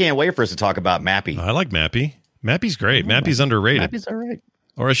Mappy. I can't wait for us to talk about Mappy. I like Mappy. Mappy's great. Mappy's underrated. Mappy's all right.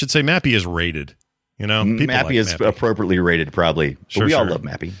 Or I should say Mappy is rated. You know, Mappy is appropriately rated, probably. But we all love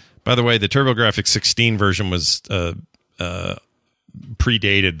Mappy. By the way, the TurboGrafx 16 version was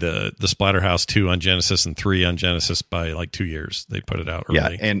predated the Splatterhouse 2 on Genesis and 3 on Genesis by like 2 years. They put it out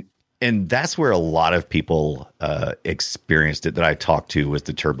early. Yeah, and that's where a lot of people experienced it that I talked to was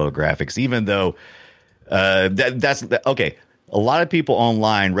the TurboGrafx, even though that's okay. A lot of people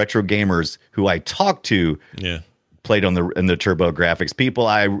online, retro gamers who I talked to, played in the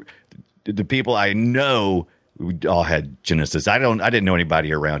TurboGrafx. The people I know all had Genesis. I didn't know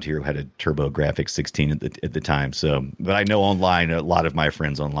anybody around here who had a TurboGrafx 16 at the time. So, but I know online, a lot of my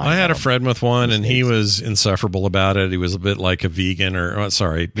friends online. I had a friend with one, and he was insufferable about it. He was a bit like a vegan,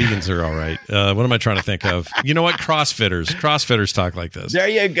 vegans are all right. What am I trying to think of? You know what? Crossfitters talk like this. There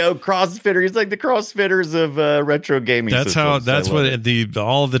you go, Crossfitter. He's like the Crossfitters of retro gaming. That's systems. That's what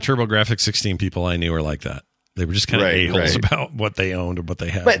all of the TurboGrafx 16 people I knew were like that. They were just kind of a-holes about what they owned or what they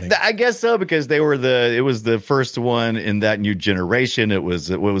had. But I guess so, because it was the first one in that new generation. It was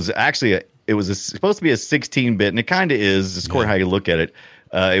supposed to be a 16-bit, and it kind of is. It's according to how you look at it.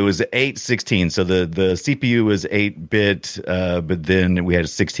 It was 8/16, so the CPU was 8-bit, but then we had a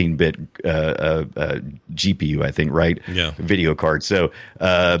 16-bit GPU, I think, right? Yeah, video card. So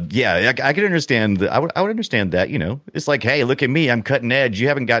I could understand. I would understand that. You know, it's like, hey, look at me, I'm cutting edge. You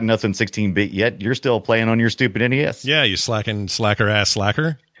haven't got nothing 16-bit yet. You're still playing on your stupid NES. Yeah, you slacker ass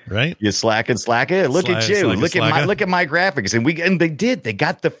slacker. Right, you slacking. Look at you. Look at my graphics, and they did. They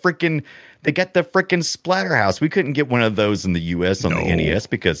got the freaking Splatterhouse. We couldn't get one of those in the U.S. on the NES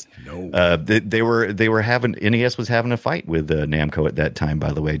because NES was having a fight with Namco at that time.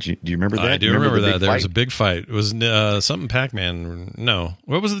 By the way, do you remember that? I do remember that. There was a big fight. It was something Pac-Man. No,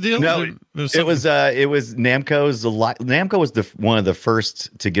 what was the deal? No, it was Namco's. Namco was one of the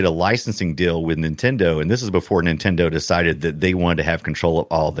first to get a licensing deal with Nintendo, and this is before Nintendo decided that they wanted to have control of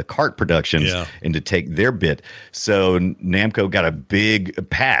all the kart productions and to take their bit. So Namco got a big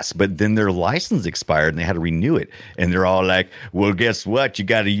pass, but then they're their license expired and they had to renew it. And they're all like, well, guess what? You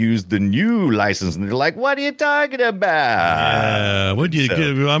got to use the new license. And they're like, what are you talking about?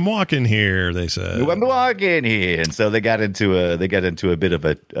 I'm walking here, they said. I'm walking here. And so they got into a bit of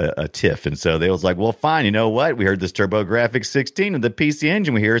a tiff. And so they was like, well, fine. You know what? We heard this TurboGrafx 16 and the PC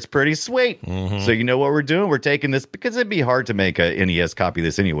Engine. We hear it's pretty sweet. Mm-hmm. So you know what we're doing? We're taking this because it'd be hard to make a NES copy of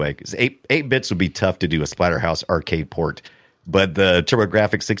this anyway. Because 8 bits would be tough to do a Splatterhouse arcade port. But the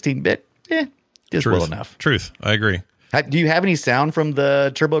TurboGrafx 16-bit, is well enough. Truth. I agree. Do you have any sound from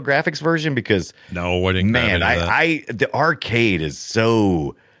the TurboGrafx version? Because no, I didn't. Man, the arcade is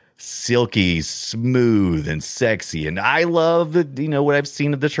so silky, smooth, and sexy, and I love what I've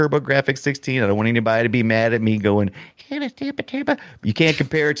seen of the TurboGrafx 16. I don't want anybody to be mad at me going, you can't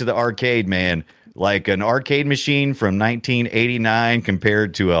compare it to the arcade, man. Like an arcade machine from 1989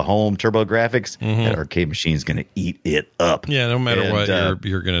 compared to a home TurboGrafx, that arcade machine is going to eat it up. Yeah, no matter what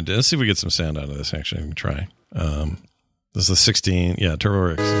you're going to do. Let's see if we get some sound out of this. Actually, I'm going to try. This is the 16. Yeah,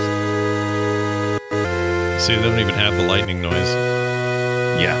 TurboGrafx. See, they don't even have the lightning noise.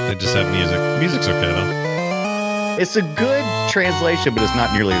 Yeah. They just have music. Music's okay, though. It's a good translation, but it's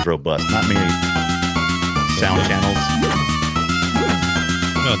not nearly as robust. Not many sound channels.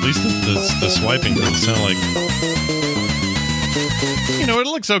 Well, at least the swiping doesn't sound like... it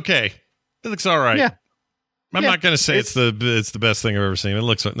looks okay. It looks all right. Yeah. I'm not going to say it's the best thing I've ever seen. It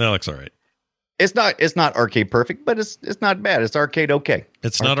looks all right. It's not arcade perfect, but it's not bad. It's arcade okay.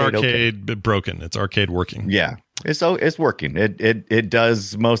 It's not arcade broken. It's arcade working. Yeah. It's working. It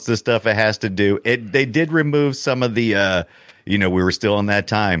does most of the stuff it has to do. They did remove some of the we were still in that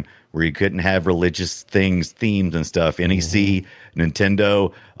time where you couldn't have religious themes and stuff. NEC,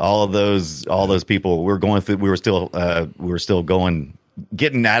 Nintendo, all those people we were still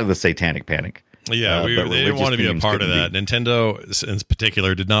getting out of the satanic panic. Yeah, they didn't want to be a part of that. Nintendo, in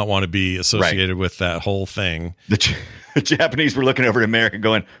particular, did not want to be associated with that whole thing. The Japanese were looking over at America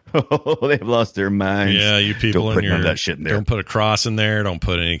going, oh, they've lost their minds. Yeah, you people don't put none of that shit in there. Don't put a cross in there. Don't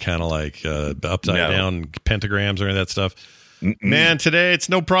put any kind of like upside down pentagrams or any of that stuff. Man, today it's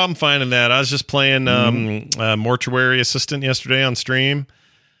no problem finding that. I was just playing Mortuary Assistant yesterday on stream.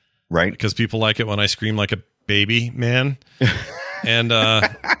 Right. Because people like it when I scream like a baby, man. And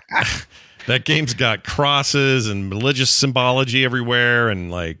that game's got crosses and religious symbology everywhere and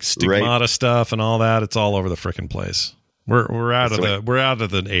like stigmata stuff and all that. It's all over the frickin' place. We're out of the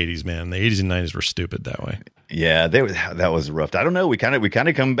 80s, man. The 80s and 90s were stupid that way. Yeah, that was rough. I don't know. We kind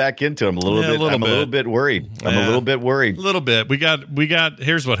of come back into them a little bit. I'm a little bit worried. I'm a little bit worried. A little bit. We got.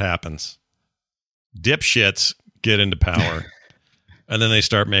 Here's what happens. Dipshits get into power, and then they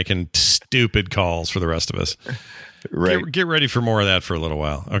start making stupid calls for the rest of us. Right. Get ready for more of that for a little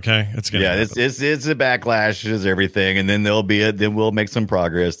while. Okay, it's gonna. Yeah, it's a backlash, is everything, and then then we'll make some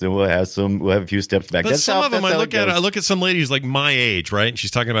progress. Then we'll have a few steps back. But some of them, I look at some lady who's like my age, right? And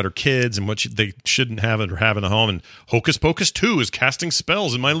she's talking about her kids and what they shouldn't have or have in the home. And Hocus Pocus 2 is casting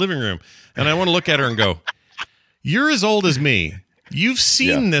spells in my living room, and I want to look at her and go, "You're as old as me. You've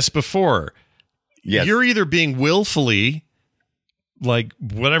seen this before. Yes. You're either being willfully." Like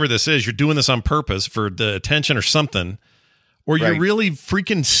whatever this is, you're doing this on purpose for the attention or something, or you're really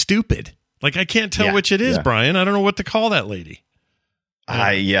freaking stupid. Like I can't tell which it is, Brian. I don't know what to call that lady.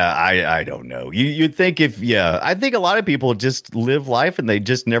 I don't know. You'd think I think a lot of people just live life and they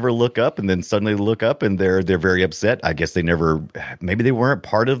just never look up, and then suddenly look up and they're very upset. I guess maybe they weren't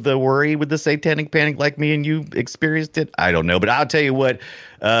part of the worry with the satanic panic like me and you experienced it. I don't know, but I'll tell you what,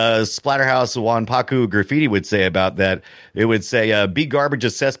 Splatterhouse Wanpaku Graffiti would say about that. It would say, "Be garbage a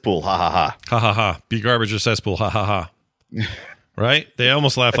cesspool, ha ha ha, ha ha ha. Be garbage a cesspool, ha ha ha." Right? They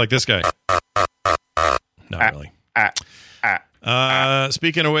almost laugh like this guy. Not really.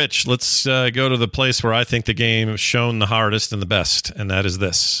 Speaking of which, let's go to the place where I think the game is shown the hardest and the best, and that is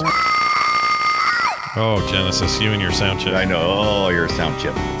this. Oh, Genesis, you and your sound chip. I know. Oh, your sound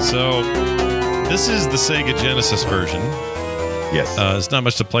chip. So, this is the Sega Genesis version. Yes. There's not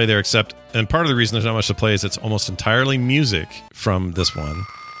much to play there and part of the reason there's not much to play is it's almost entirely music from this one.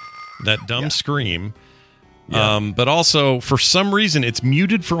 That dumb scream. Yeah. But also, for some reason, it's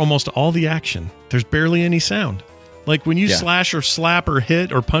muted for almost all the action. There's barely any sound. Like when you slash or slap or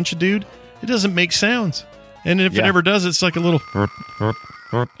hit or punch a dude, it doesn't make sounds. And if it ever does, it's like a little...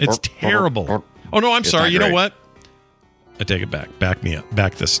 It's terrible. Oh, no, I'm sorry. You know what? I take it back. Back me up.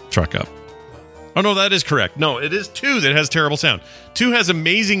 Back this truck up. Oh, no, that is correct. No, it is 2 that has terrible sound. 2 has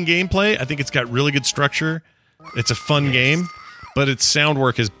amazing gameplay. I think it's got really good structure. It's a fun game, but its sound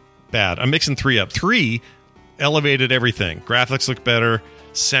work is bad. I'm mixing 3 up. 3 elevated everything. Graphics look better.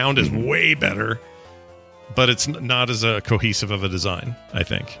 Sound is way better. but it's not as cohesive of a design, I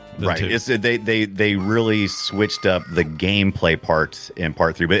think. Right. They really switched up the gameplay part in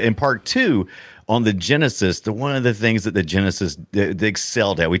part 3. But in part 2, on the Genesis, one of the things that the Genesis they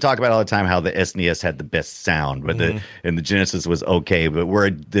excelled at, we talk about all the time how the SNES had the best sound, but and the Genesis was okay. But where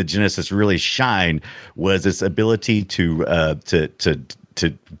the Genesis really shined was its ability to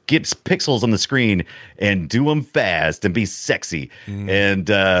get pixels on the screen and do them fast and be sexy. And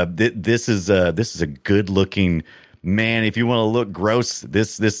this is a good looking. Man, if you want to look gross,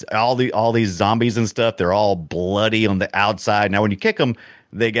 all these zombies and stuff, they're all bloody on the outside. Now, when you kick them,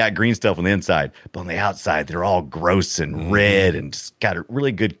 they got green stuff on the inside, but on the outside, they're all gross and red and just got a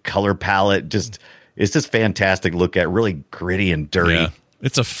really good color palette. It's just fantastic look at, really gritty and dirty. Yeah.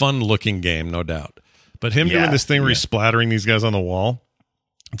 It's a fun looking game, no doubt. But him doing this thing where he's splattering these guys on the wall,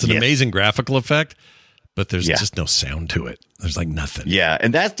 it's an amazing graphical effect, but there's just no sound to it. There's like nothing. Yeah,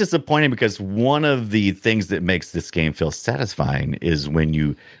 and that's disappointing because one of the things that makes this game feel satisfying is when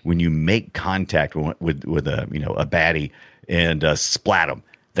you make contact with a baddie and splat them.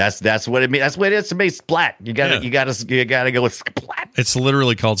 That's what it means. That's what it is to me. Splat. You gotta go with splat. It's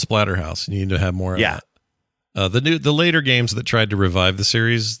literally called Splatterhouse. You need to have more of that. The later games that tried to revive the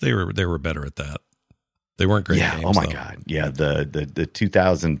series, they were better at that. They weren't great games. Oh my God. Yeah. The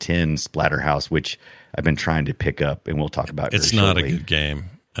 2010 Splatterhouse, which I've been trying to pick up, and we'll talk about. It's not a good game.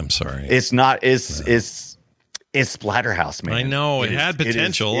 I'm sorry. It's not. It's Splatterhouse, man. I know it had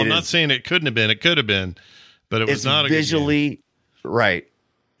potential. I'm not saying it couldn't have been. It could have been, but it was not a visually good game. Right.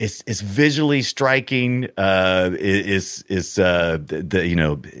 It's visually striking. There's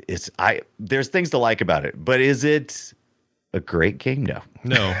things to like about it, but is it a great game?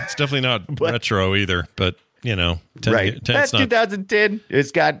 No, it's definitely not retro either. But that's 2010.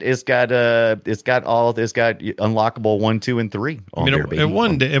 It's got unlockable 1, 2, and 3.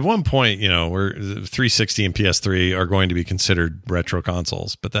 At one point, where 360 and PS3 are going to be considered retro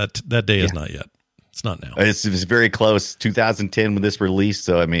consoles, but that day is not yet. It's not now. It's very close. 2010 when this released.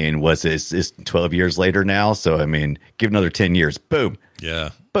 So, it's 12 years later now. So, give another 10 years. Boom.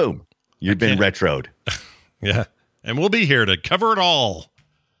 Yeah. Boom. You've been retroed. Yeah. And we'll be here to cover it all.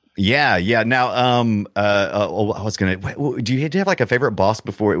 Yeah. Yeah. Now, I was going to, do you have like a favorite boss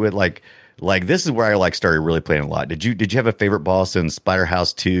before it would like this is where I started really playing a lot. Did you have a favorite boss in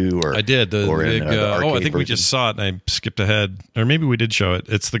Splatterhouse 2 or I did I think we just saw it and I skipped ahead, or maybe we did show it.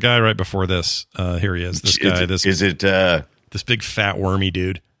 It's the guy right before this. Here he is. This guy. This big fat wormy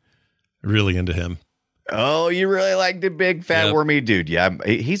dude. Really into him. Oh, you really like the big fat wormy dude? Yeah,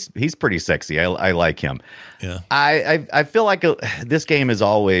 he's pretty sexy. I like him. Yeah. I feel like this game is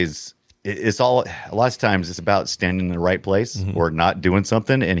always. It's all a lot of times it's about standing in the right place or not doing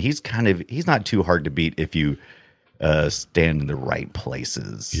something, and he's not too hard to beat if you stand in the right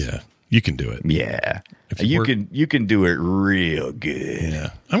places. Yeah, you can do it. Yeah, you can do it real good. Yeah,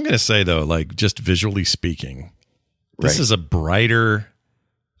 I'm gonna say though, just visually speaking, this is a brighter,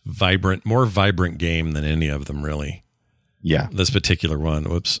 more vibrant game than any of them really. Yeah, this particular one.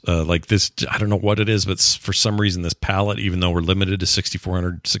 Whoops. This, I don't know what it is, but for some reason, this palette, even though we're limited to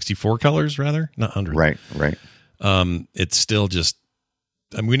 64 colors, rather, not 100. Right. It's still just.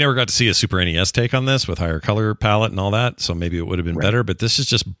 We never got to see a Super NES take on this with higher color palette and all that, so maybe it would have been better. But this is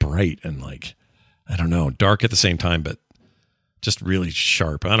just bright and I don't know, dark at the same time, but just really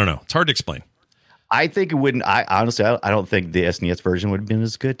sharp. I don't know. It's hard to explain. I think it wouldn't. I honestly, I don't think the SNES version would have been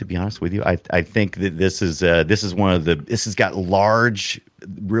as good. To be honest with you, I think that this is one of the. This has got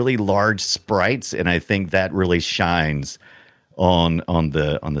really large sprites, and I think that really shines on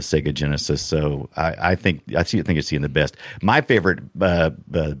the Sega Genesis. So I think you're seeing the best. My favorite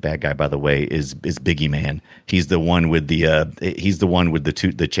bad guy, by the way, is Biggie Man. He's the one with the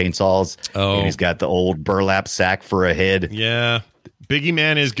chainsaws. Oh, and he's got the old burlap sack for a head. Yeah. Biggie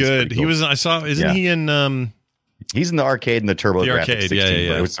Man is good. Cool. He was. I saw. Isn't he in? He's in the arcade in the TurboGrafx. The arcade. 16,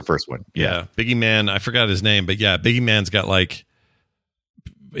 yeah. It was the first one. Yeah. Biggie Man. I forgot his name, but yeah, Biggie Man's got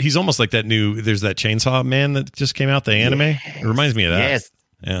he's almost like that new. There's that Chainsaw Man that just came out. The anime. It reminds me of that. Yes.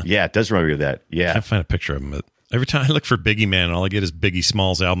 Yeah. Yeah. It does remind me of that. Yeah. I can't find a picture of him, but every time I look for Biggie Man, all I get is Biggie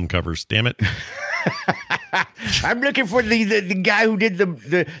Smalls album covers. Damn it. I'm looking for the guy who did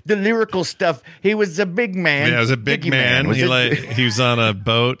the lyrical stuff. He was a big man. Yeah, he was a big man. He was on a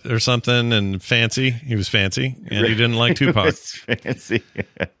boat or something and fancy. He was fancy, and he didn't like Tupac. He was fancy.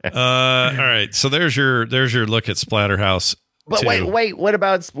 All right, so there's your look at Splatterhouse. But 2. wait. What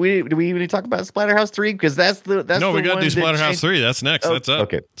about do we even talk about Splatterhouse 3? Because that's no. We got to do Splatterhouse 3. That's next. That's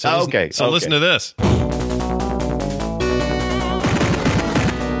up. Okay. So listen to this.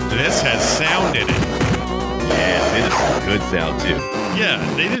 This has sound in it. Yeah, it is some good sound too. Yeah,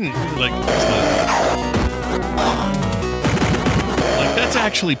 they didn't Like, that's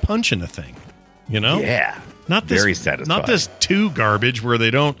actually punching a thing, you know? Yeah. Not this, very satisfying. Not this 2 garbage where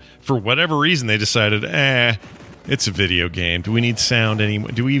they don't, for whatever reason, they decided, it's a video game. Do we need sound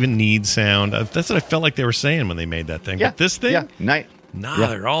anymore? Do we even need sound? That's what I felt like they were saying when they made that thing. Yeah. But this thing,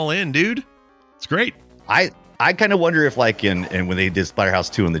 they're all in, dude. It's great. I kind of wonder if, like, in when they did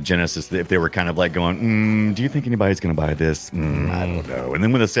Splatterhouse 2 in the Genesis, if they were kind of like going, do you think anybody's going to buy this? I don't know. And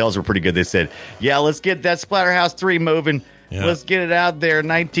then when the sales were pretty good, they said, yeah, let's get that Splatterhouse 3 moving. Yeah. Let's get it out there.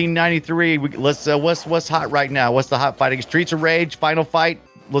 1993. What's hot right now? What's the hot fighting? Streets of Rage, Final Fight.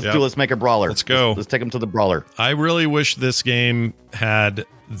 Let's make a brawler. Let's go. Let's take them to the brawler. I really wish this game had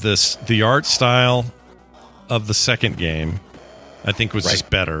the art style of the second game. I think was just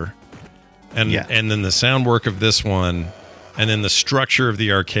better. And then the sound work of this one, and then the structure of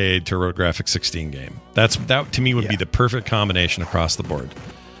the arcade TurboGrafx 16 game. That to me would be the perfect combination across the board.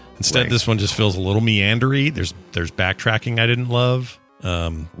 Instead, this one just feels a little meandery. There's backtracking I didn't love.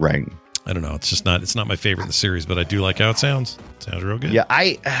 Right. I don't know. It's not my favorite in the series, but I do like how it sounds. It sounds real good. Yeah,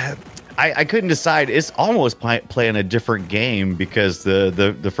 I couldn't decide. It's almost playing a different game because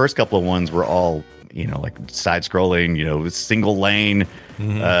the first couple of ones were all, like side scrolling, single lane,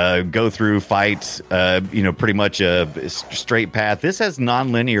 go through fights, pretty much a straight path. This has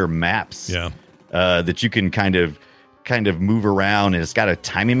nonlinear maps that you can kind of move around, and it's got a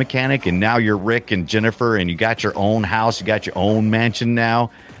timing mechanic, and now you're Rick and Jennifer, and you got your own house, you got your own mansion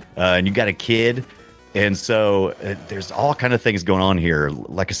now, and you got a kid. And so there's all kind of things going on here.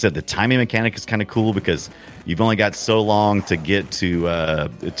 Like I said, the timing mechanic is kind of cool because you've only got so long to get to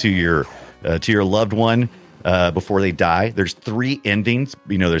your loved one before they die. There's 3 endings.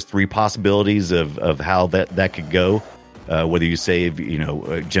 There's 3 possibilities of how that could go, whether you save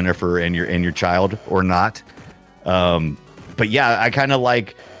Jennifer and your child or not. But yeah, I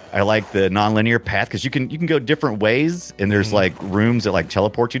like the nonlinear path because you can go different ways, and there's like rooms that like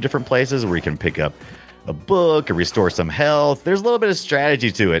teleport you different places where you can pick up a book or restore some health. There's a little bit of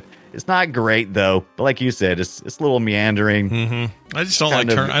strategy to it. It's not great though, but like you said, it's a little meandering. I just don't I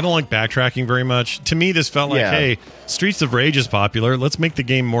don't like backtracking very much. To me, this felt like, hey, Streets of Rage is popular. Let's make the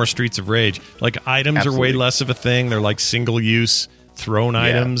game more Streets of Rage. Like items are way less of a thing. They're like single use thrown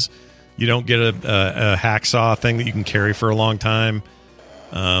items. You don't get a hacksaw thing that you can carry for a long time.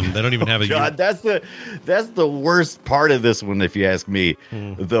 They don't even have a. God, that's the worst part of this one, if you ask me.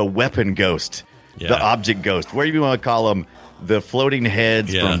 The weapon ghost, the object ghost, whatever you want to call them, the floating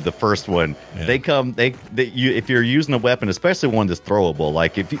heads from the first one. Yeah. They come. If you're using a weapon, especially one that's throwable,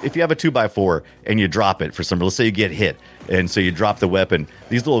 like if you have a 2x4 and you drop it for some, let's say you get hit, and so you drop the weapon,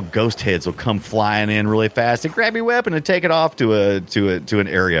 these little ghost heads will come flying in really fast and grab your weapon and take it off to an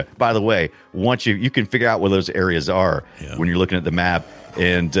area. By the way, once you can figure out where those areas are when you're looking at the map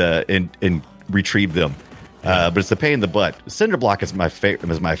and retrieve them. But it's a pain in the butt. Cinder Block is my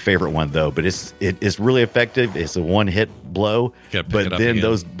favorite one though. But it's really effective. It's a one hit blow. But then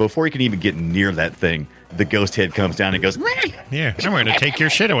before you can even get near that thing, the ghost head comes down and goes, yeah, I'm going to take your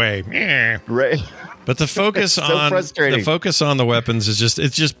shit away. Right. But the focus on the weapons is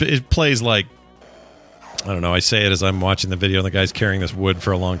it plays like, I don't know. I say it as I'm watching the video and the guy's carrying this wood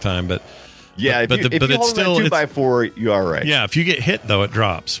for a long time, but. Yeah, if you hold that 2x4, you are right. Yeah, if you get hit, though, it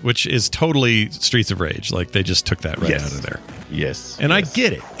drops, which is totally Streets of Rage. Like, they just took that right out of there. Yes. And I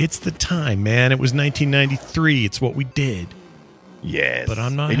get it. It's the time, man. It was 1993. It's what we did. Yes. But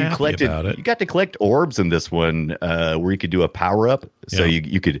I'm not happy about it. You got to collect orbs in this one where you could do a power-up. So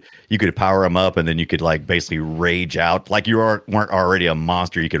you could power them up, and then you could, like, basically rage out. Like you weren't already a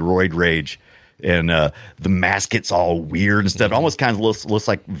monster. You could roid rage. And the mask gets all weird and stuff. It almost kind of looks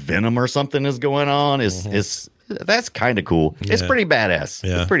like Venom or something is going on. That's kind of cool. Yeah. It's pretty badass.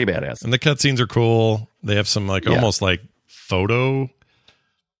 Yeah. It's pretty badass. And the cutscenes are cool. They have some almost like photo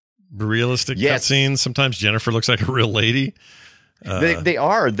realistic cutscenes. Sometimes Jennifer looks like a real lady. They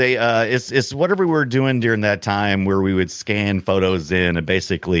are. It's whatever we were doing during that time where we would scan photos in and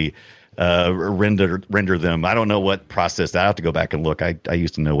basically render them. I don't know what process. I have to go back and look. I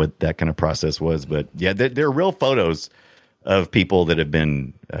used to know what that kind of process was, but yeah, they're real photos of people that have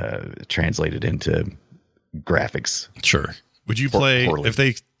been translated into graphics. Sure. Would you play if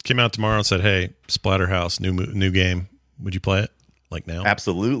they came out tomorrow and said, "Hey, Splatterhouse, new game"? Would you play it like now?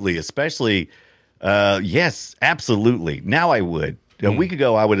 Absolutely. Especially, yes, absolutely. Now I would. A week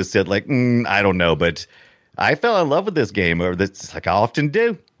ago, I would have said like, I don't know, but I fell in love with this game, or that's like I often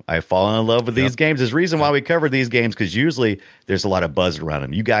do. I fall in love with these games. There's a reason why we cover these games, because usually there's a lot of buzz around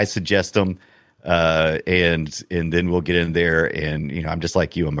them. You guys suggest them. and then we'll get in there, and I'm just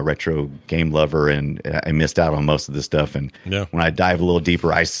like you. I'm a retro game lover, and I missed out on most of this stuff. And when I dive a little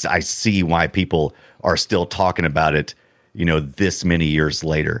deeper, I see why people are still talking about it. This many years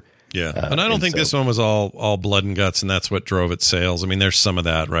later. Yeah, and I don't think this one was all blood and guts, and that's what drove its sales. I mean, there's some of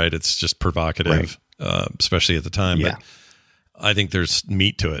that, right? It's just provocative, especially at the time. Yeah. But I think there's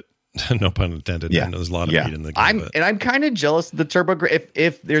meat to it. No pun intended. Yeah. There's a lot of meat in the game. I'm kind of jealous of the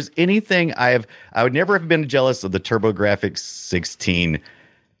if there's anything I would never have been jealous of the TurboGrafx 16.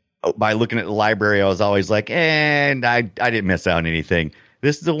 By looking at the library, I was always like, and I didn't miss out on anything.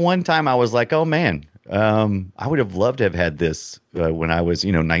 This is the one time I was like, oh man, I would have loved to have had this when I was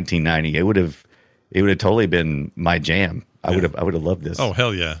 1990. It would have totally been my jam. I would have loved this. Oh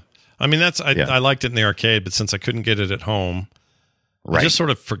hell yeah! I mean I liked it in the arcade, but since I couldn't get it at home. I just sort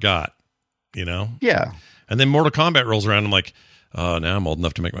of forgot, Yeah. And then Mortal Kombat rolls around. I'm like, oh, now I'm old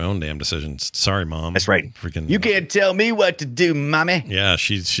enough to make my own damn decisions. Sorry, Mom. That's right. Freaking, you can't tell me what to do, mommy. Yeah,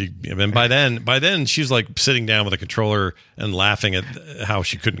 and by then she's like sitting down with a controller and laughing at how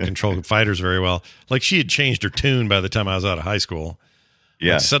she couldn't control fighters very well. Like she had changed her tune by the time I was out of high school.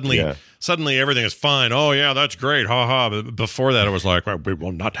 Yeah. Like suddenly everything is fine. Oh yeah, that's great. Ha ha. But before that, it was like, we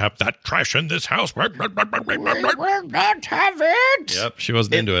will not have that trash in this house. We will not have it. Yep, she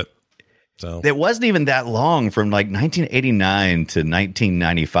wasn't into it. So it wasn't even that long from like 1989 to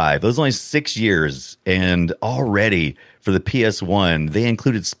 1995. It was only 6 years, and already for the PS1, they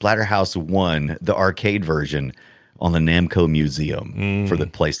included Splatterhouse 1, the arcade version, on the Namco Museum for the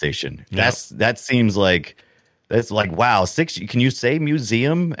PlayStation. Yep. That seems like. That's like, wow, can you say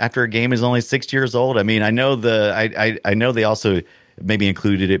museum after a game is only 6 years old? I mean, I know I know they also maybe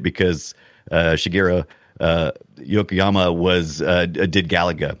included it because Shigeru Yokoyama did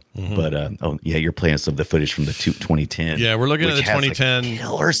Galaga. But you're playing some of the footage from the 2010. Yeah, we're looking at the 2010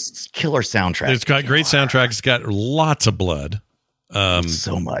 killer soundtrack. It's got great soundtrack. It's got lots of blood.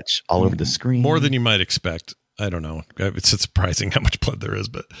 So much all over the screen. More than you might expect. I don't know. It's surprising how much blood there is,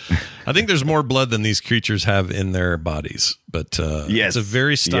 but I think there's more blood than these creatures have in their bodies. But it's a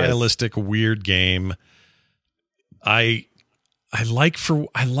very stylistic, weird game. I like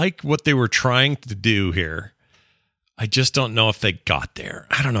what they were trying to do here. I just don't know if they got there.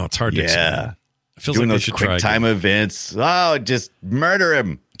 I don't know. It's hard to explain. It feels doing like those quick time events. Oh, just murder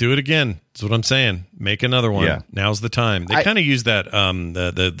him. Do it again. That's what I'm saying. Make another one. Yeah. Now's the time. They kind of use that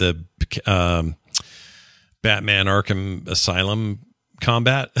the Batman Arkham Asylum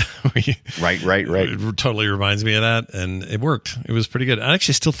combat. Right. It totally reminds me of that, and it worked. It was pretty good. I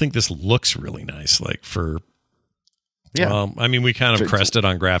actually still think this looks really nice. Like well, I mean, we kind of crested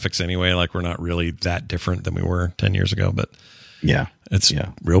on graphics anyway. Like we're not really that different than we were 10 years ago, but it's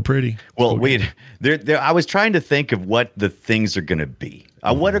real pretty. Well, I was trying to think of what the things are going to be.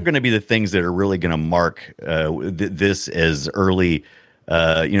 What are going to be the things that are really going to mark this as early,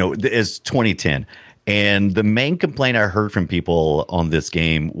 as 2010. And the main complaint I heard from people on this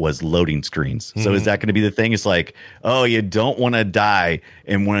game was loading screens. So is that going to be the thing? It's like, oh, you don't want to die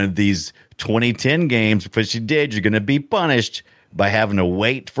in one of these 2010 games because you did. You're going to be punished by having to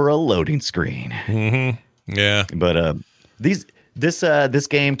wait for a loading screen. Mm-hmm. Yeah. But this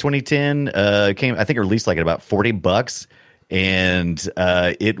game 2010 came, I think, released like at about $40. And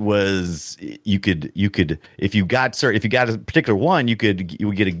it was you could if you got a particular one, you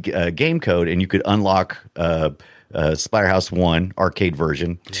would get a game code and you could unlock Splatterhouse 1 arcade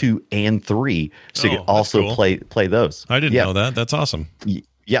version 2 and 3, so you could also cool. play those. I didn't know that. That's awesome.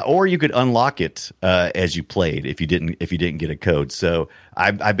 Yeah, or you could unlock it as you played if you didn't get a code. So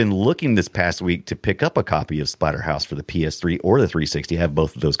I've been looking this past week to pick up a copy of Splatterhouse for the PS3 or the 360. I have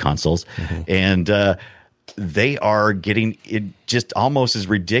both of those consoles, and they are getting it just almost as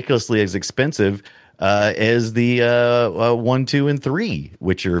ridiculously as expensive as the 1, 2, and 3,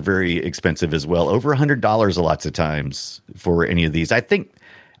 which are very expensive as well. Over $100 lots of times for any of these. I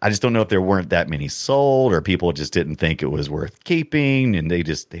just don't know if there weren't that many sold, or people just didn't think it was worth keeping, and they've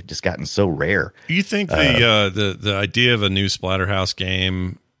just gotten so rare. You think the idea of a new Splatterhouse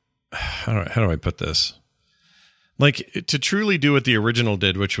game? How do I put this? Like, to truly do what the original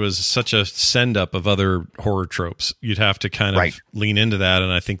did, which was such a send-up of other horror tropes, you'd have to kind of lean into that,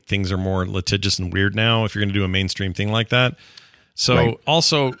 and I think things are more litigious and weird now if you're going to do a mainstream thing like that. So,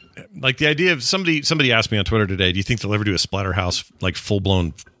 also, like the idea of somebody asked me on Twitter today, do you think they'll ever do a Splatterhouse, like,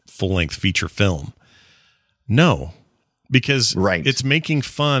 full-blown, full-length feature film? No, because it's making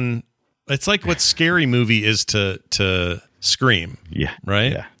fun. It's like what Scary Movie is to Scream,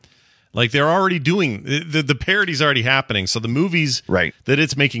 right? Yeah. Like they're already doing the parody's already happening. So the movies that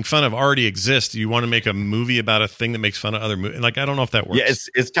it's making fun of already exist. You want to make a movie about a thing that makes fun of other movies? Like, I don't know if that works.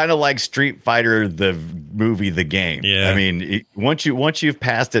 Yeah, it's kind of like Street Fighter, the movie, the game. Yeah. I mean, once you've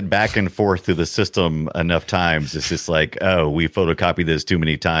passed it back and forth through the system enough times, it's just like, oh, we photocopied this too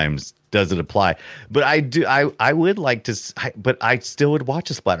many times. Does it apply? But I would like to, but I still would watch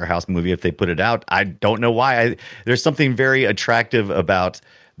a Splatterhouse movie if they put it out. I don't know why. There's something very attractive about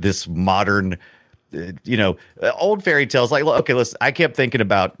this modern, old fairy tales. Like, okay, listen, I kept thinking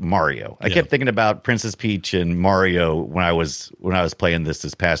about Mario. I kept thinking about Princess Peach and Mario when I was playing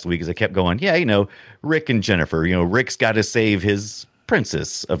this past week. As I kept going, Rick and Jennifer. Rick's got to save his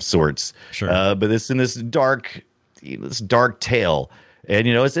princess of sorts. Sure. But it's in this dark tale. And,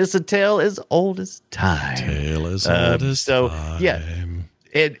 it's a tale as old as time. Tale as old as time. Yeah.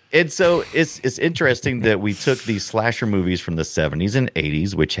 And so it's interesting that we took these slasher movies from the 70s and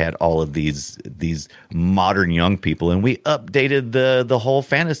 80s, which had all of these modern young people, and we updated the whole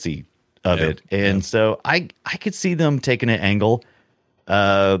fantasy of it. And so I could see them taking an angle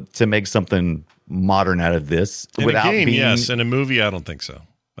to make something modern out of this. In a game, yes. In a movie, I don't think so.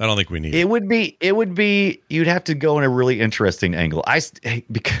 I don't think we need it. It would be you'd have to go in a really interesting angle.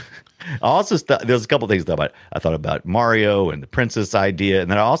 Because I also there's a couple things I thought about Mario and the princess idea, and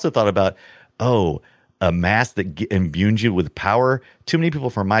then I also thought about a mask that imbues you with power. Too many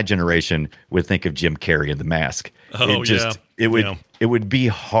people from my generation would think of Jim Carrey in The Mask. It would be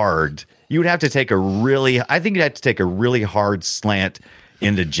hard. You would have to take I think you'd have to take a really hard slant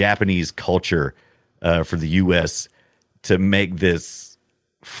into Japanese culture for the U.S. to make this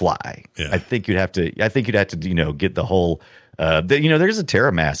fly. Yeah. I think you'd have to get the whole there's a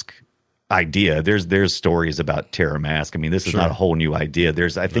Terra Mask idea. There's stories about Terra Mask. I mean, this is not a whole new idea.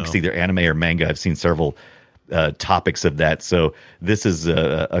 I think it's either anime or manga. I've seen several topics of that. So this is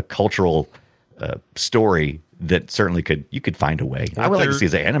a cultural story that certainly you could find a way. I would like to see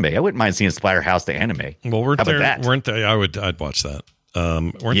as an anime. I wouldn't mind seeing Splatterhouse the anime. Well, weren't there? I'd watch that.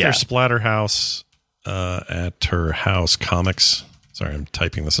 Weren't there Splatterhouse at her house comics? Sorry, I'm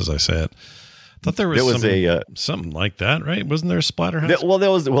typing this as I say it. I thought there was something like that, right? Wasn't there a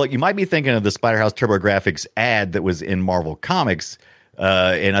Splatterhouse? You might be thinking of the Splatterhouse TurboGrafx ad that was in Marvel Comics,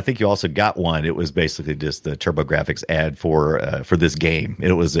 and I think you also got one. It was basically just the TurboGrafx ad for this game.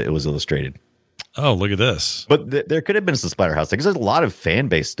 It was illustrated. Oh, look at this! But there could have been some Splatterhouse because there's a lot of fan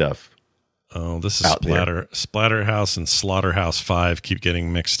based stuff. Oh, this is Splatterhouse and Slaughterhouse 5 keep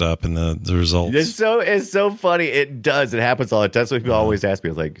getting mixed up in the results. It's so funny. It does. It happens all the time. So people always ask me,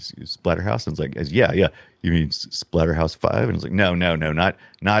 I was like, Splatterhouse? And it's like, yeah. You mean Splatterhouse 5? And it's like, no, not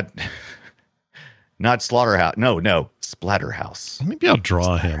Slaughterhouse. No, Splatterhouse. Maybe I'll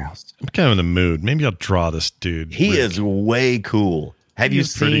draw him. I'm kind of in the mood. Maybe I'll draw this dude. He is way cool. Have you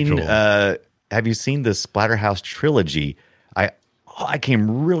seen the Splatterhouse trilogy? I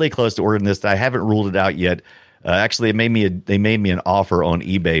came really close to ordering this. I haven't ruled it out yet. Actually, they made me an offer on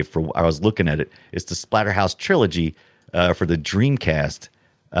eBay I was looking at it. It's the Splatterhouse trilogy for the Dreamcast,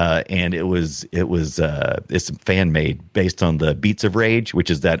 and it's fan made based on the Beats of Rage,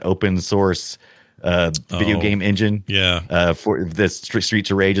 which is that open source video game engine. Yeah, for the Streets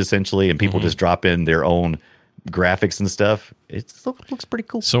of Rage essentially, and people just drop in their own graphics and stuff. It looks pretty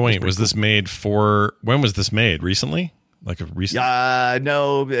cool. So wait, was this made for? When was this made? Recently? Like a recent?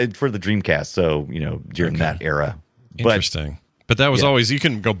 No, for the Dreamcast. So, during that era. Interesting. But that was always, you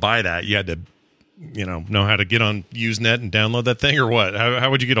couldn't go buy that. You had to, know how to get on Usenet and download that thing or what?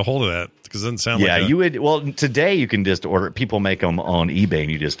 How would you get a hold of that? Because it doesn't sound like you would. Well, today you can just order. People make them on eBay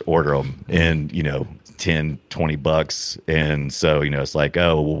and you just order them and, $10-20. And so, it's like,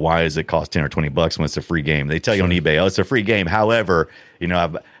 oh, well, why does it cost $10 or $20 when it's a free game? They tell you on eBay, oh, it's a free game. However,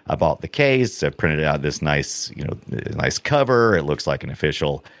 I bought the case. I printed out this nice, nice cover. It looks like an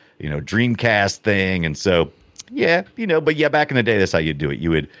official, Dreamcast thing. And so, but back in the day, that's how you'd do it.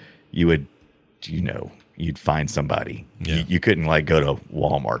 You would, you'd find somebody. Yeah. You couldn't go to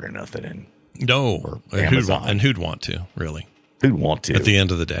Walmart or nothing. Or Amazon. And who'd want to, really? Who'd want to? At the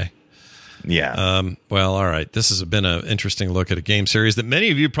end of the day. Yeah. Well, all right. This has been an interesting look at a game series that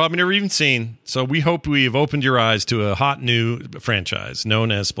many of you probably never even seen. So we hope we've opened your eyes to a hot new franchise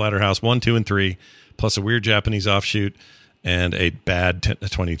known as Splatterhouse 1, 2, and 3, plus a weird Japanese offshoot and a bad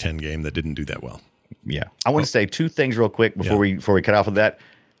 2010 game that didn't do that well. Yeah. I want to say two things real quick before we cut off of that.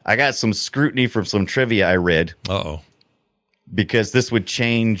 I got some scrutiny from some trivia I read. Uh-oh. Because this would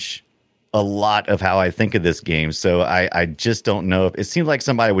change a lot of how I think of this game. So I just don't know if it seems like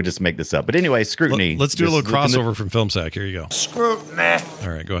somebody would just make this up. But anyway, scrutiny. Let's do a little crossover from FilmSack. Here you go. Scrutiny. All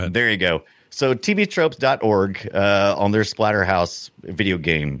right, go ahead. There you go. So tvtropes.org on their Splatterhouse video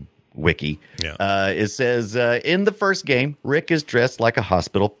game wiki. Yeah. It says, in the first game, Rick is dressed like a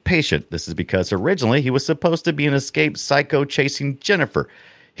hospital patient. This is because originally he was supposed to be an escaped psycho chasing Jennifer.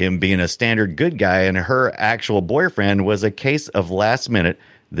 Him being a standard good guy and her actual boyfriend was a case of last minute.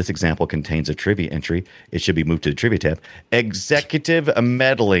 This example contains a trivia entry. It should be moved to the trivia tab. Executive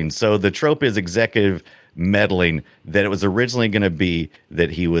meddling. So the trope is executive meddling, that it was originally going to be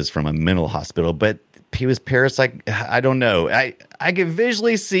that he was from a mental hospital, but he was parasite. I don't know. I can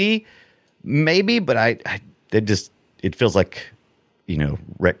visually see maybe, but it feels like,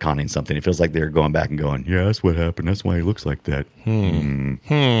 retconning something. It feels like they're going back and going, yeah, that's what happened. That's why he looks like that.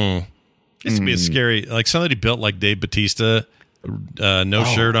 This would be a scary, like somebody built like Dave Bautista, no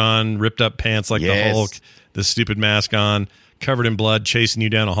shirt on, ripped up pants like the Hulk, the stupid mask on, covered in blood, chasing you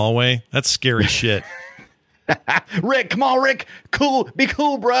down a hallway. That's scary shit. Rick, come on, Rick. Cool. Be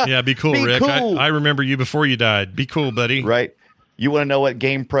cool, bro. Yeah, be cool, Rick. Cool. I remember you before you died. Be cool, buddy. Right. You want to know what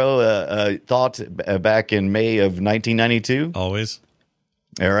GamePro thought back in May of 1992? Always.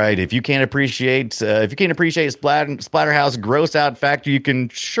 All right. If you can't appreciate Splatterhouse gross out factor, you can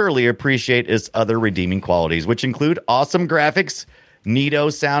surely appreciate its other redeeming qualities, which include awesome graphics,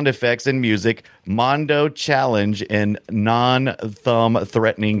 neato sound effects and music, Mondo challenge, and non-thumb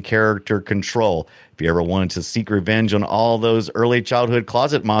threatening character control. If you ever wanted to seek revenge on all those early childhood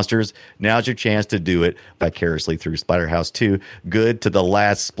closet monsters, now's your chance to do it vicariously through Splatterhouse 2. Good to the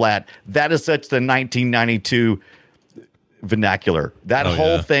last splat. That is such the 1992 vernacular. That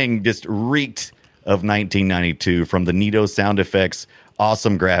whole thing just reeked of 1992, from the neato sound effects,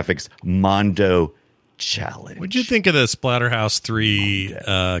 awesome graphics, Mondo challenge. What'd you think of the Splatterhouse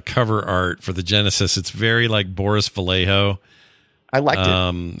 3 cover art for the Genesis? It's very like Boris Vallejo. I liked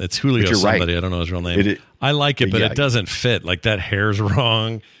it. It's Julio somebody. Right. I don't know his real name. I like it, but it doesn't fit. Like that hair's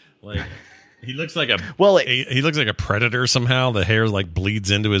wrong. Like he looks like he looks like a predator somehow. The hair like bleeds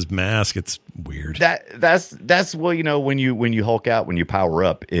into his mask. It's weird. That's well, when you Hulk out, when you power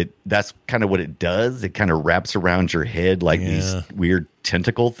up, that's kind of what it does. It kind of wraps around your head like these weird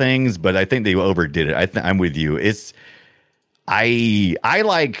tentacle things. But I think they overdid it. I'm with you. I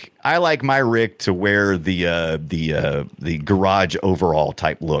like my Rick to wear the garage overall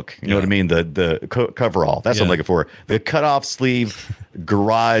type look. You know what I mean? The coverall. That's what I'm looking for. The cutoff sleeve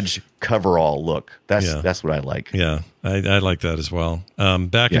garage coverall look. That's what I like. Yeah, I like that as well.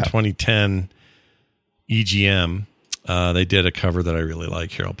 Back in 2010, EGM, they did a cover that I really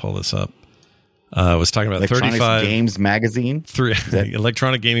like. Here, I'll pull this up. I was talking about Electronic 35 Games Magazine.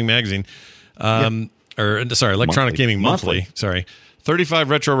 Electronic Gaming Magazine. Electronic Gaming Monthly. Sorry. 35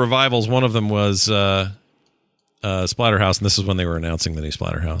 retro revivals. One of them was Splatterhouse, and this is when they were announcing the new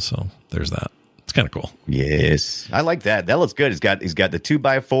Splatterhouse. So there's that. It's kind of cool. Yes, I like that. That looks good. He's got the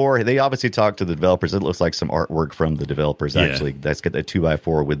 2x4. They obviously talked to the developers. It looks like some artwork from the developers. Actually, that's got the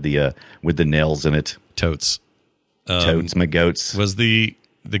 2x4 with the nails in it. Totes, my goats. Was the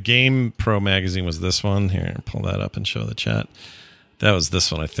Game Pro magazine was this one? Here, pull that up and show the chat. That was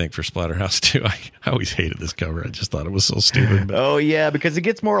this one, I think, for Splatterhouse 2. I always hated this cover. I just thought it was so stupid. But. Oh, yeah, because it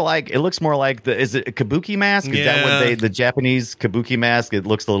looks more like is it a kabuki mask? Is that what the Japanese kabuki mask? It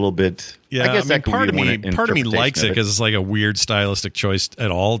looks a little bit. Yeah, I guess part of me likes it because it's like a weird stylistic choice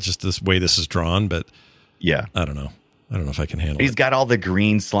at all, just this way this is drawn. But yeah, I don't know. I don't know if I can handle it. He's got all the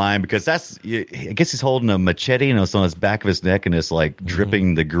green slime because I guess he's holding a machete and it's on his back of his neck and it's like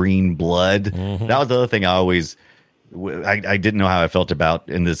dripping the green blood. Mm-hmm. That was the other thing I didn't know how I felt about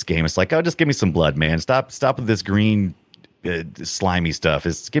in this game. It's like, just give me some blood, man. Stop with this green slimy stuff.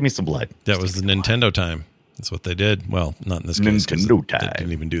 Give me some blood. That was the Nintendo time. That's what they did. Well, not in this case. Nintendo time. They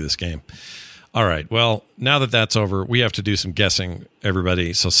didn't even do this game. All right. Well, now that that's over, we have to do some guessing,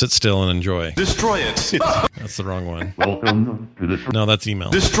 everybody. So sit still and enjoy. Destroy it. That's the wrong one. Welcome to the... No, that's email.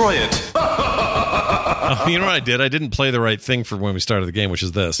 Destroy it. You know what I did? I didn't play the right thing for when we started the game, which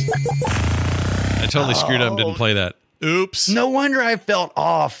is this. I totally screwed up and didn't play that. Oops. No wonder I felt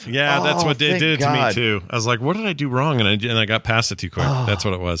off. Yeah, that's what did it to me, too. I was like, what did I do wrong? And I got past it too quick. That's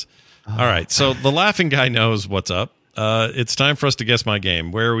what it was. All right. So the laughing guy knows what's up. It's time for us to guess my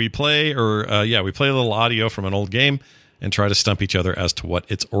game, where we play we play a little audio from an old game and try to stump each other as to what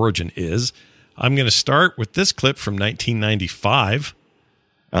its origin is. I'm going to start with this clip from 1995.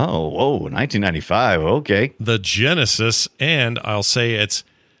 Oh, 1995. Okay. The Genesis, and I'll say it's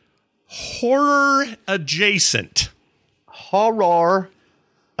horror adjacent. Horror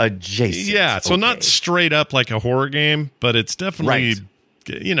adjacent. Yeah, so not straight up like a horror game, but it's definitely,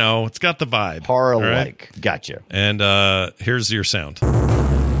 it's got the vibe. Horror-like. Right? Gotcha. And here's your sound.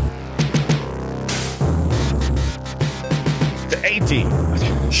 The 18.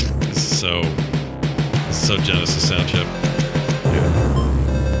 so Genesis sound chip.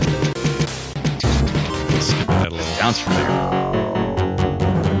 Sounds familiar.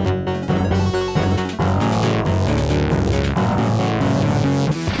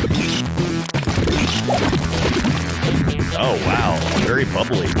 Oh, wow. Very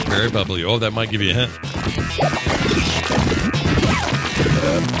bubbly. Very bubbly. Oh, that might give you a hint.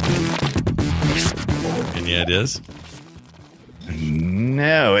 Any ideas?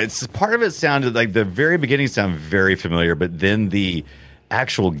 No, it's part of it sounded like the very beginning sounded very familiar, but then the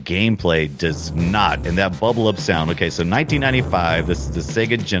actual gameplay does not. And that bubble up sound. Okay, so 1995, this is the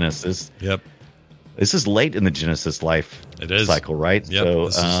Sega Genesis. Yep. This is late in the Genesis life cycle, right? Yep. So,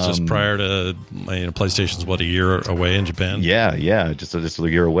 this is just prior to PlayStation's a year away in Japan. Yeah, just a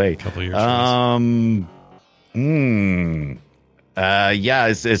year away. A couple of years. Yeah,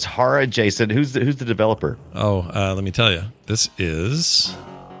 it's horror adjacent. Who's the developer? Oh, let me tell you. This is.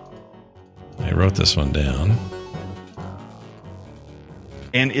 I wrote this one down.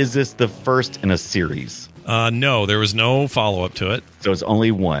 And is this the first in a series? No, there was no follow-up to it. So it's only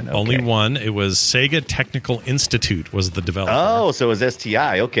one. Okay. Only one. It was Sega Technical Institute was the developer. Oh, so it was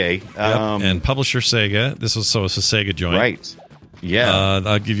STI. Okay. Yep. And publisher Sega. It's a Sega joint. Right. Yeah.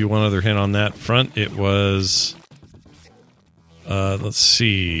 I'll give you one other hint on that front. It was... let's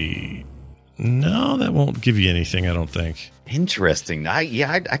see. No, that won't give you anything, I don't think. Interesting.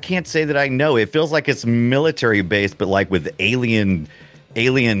 I can't say that I know. It feels like it's military-based, but like with alien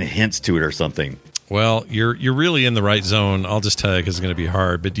hints to it or something. Well, you're really in the right zone. I'll just tell you because it's going to be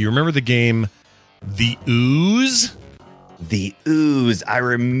hard. But do you remember the game The Ooze? The Ooze. I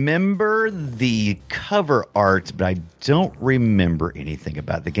remember the cover art, but I don't remember anything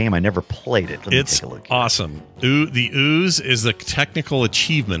about the game. I never played it. Let me take a look. It's awesome. The Ooze is the technical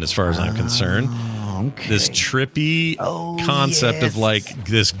achievement as far as I'm concerned. Okay. This trippy concept of like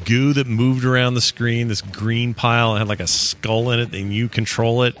this goo that moved around the screen, this green pile, and had like a skull in it, and you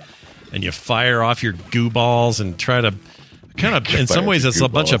control it. And you fire off your goo balls and try to kind of, in some ways, it's a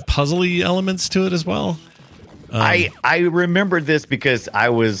bunch of puzzly elements to it as well. I remember this because I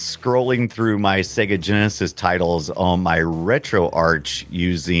was scrolling through my Sega Genesis titles on my RetroArch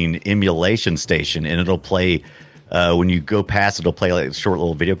using Emulation Station, and it'll play, when you go past, it'll play like a short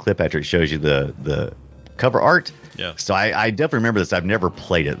little video clip after it shows you the cover art. Yeah. So I definitely remember this. I've never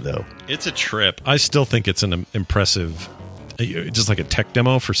played it, though. It's a trip. I still think it's an impressive... just like a tech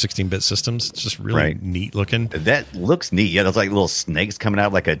demo for 16-bit systems. It's just really neat looking. That looks neat. Yeah, there's like little snakes coming out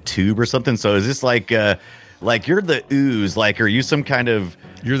of like a tube or something. So is this like you're the ooze? Like, are you some kind of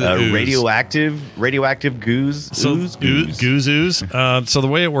radioactive goose? So ooze? Ooze. So the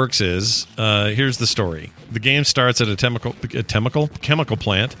way it works is, here's the story. The game starts at a chemical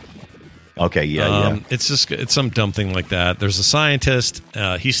plant. Okay, yeah. It's some dumb thing like that. There's a scientist.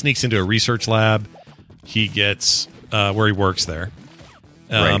 He sneaks into a research lab. He gets... where he works there.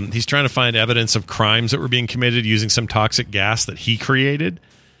 He's trying to find evidence of crimes that were being committed using some toxic gas that he created.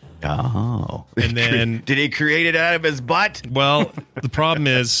 Oh. And then... Did he create it out of his butt? Well, the problem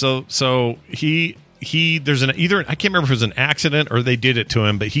is, so he there's either I can't remember if it was an accident or they did it to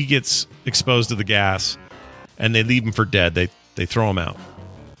him, but he gets exposed to the gas and they leave him for dead. They throw him out.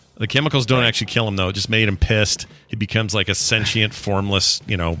 The chemicals don't actually kill him, though. It just made him pissed. He becomes like a sentient, formless,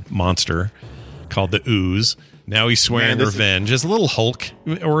 monster called the Ooze. Now he's swearing revenge. It's a little Hulk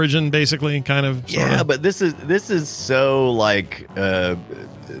origin, basically, kind of. Yeah, but this is so like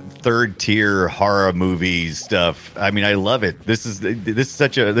third tier horror movie stuff. I mean, I love it. This is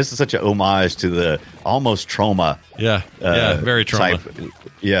such a homage to the almost trauma. Yeah, very trauma.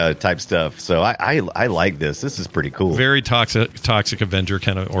 Type stuff. So I like this. This is pretty cool. Very toxic Avenger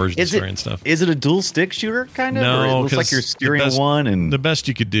kind of origin story and stuff. Is it a dual stick shooter kind of? No, or it looks like you're steering one, and the best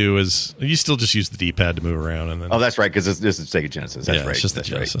you could do is you still just use the D-pad to move around. And then that's right, because this is Sega Genesis. That's right. It's just the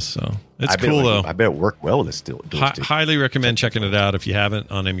Genesis. Right. So it's cool though. I bet it worked well with this dual stick. Highly recommend checking it out if you haven't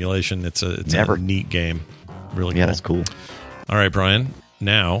on emulation. It's a neat game. Really cool. Yeah, that's cool. All right, Brian.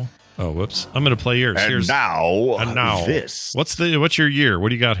 Now, I'm going to play yours. And now, this. What's your year? What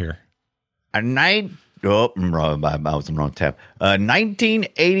do you got here? I'm wrong. I was on the wrong tab.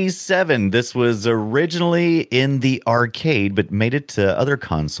 1987. This was originally in the arcade, but made it to other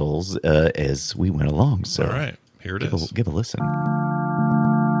consoles as we went along. So, all right, here it is. Give a listen.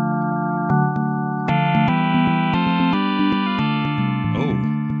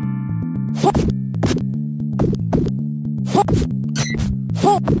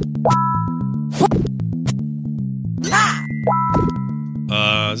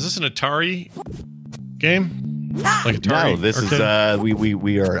 Is this an Atari game? Like Atari? No, this arcade? is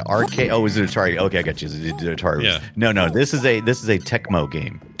we are arcade. Oh, is it Atari? Okay, I got you. Is it Atari? Yeah. No. This is a Tecmo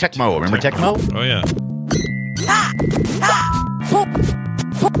game. Tecmo. Remember Tecmo? Oh yeah.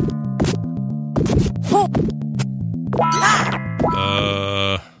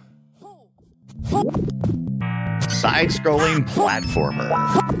 side-scrolling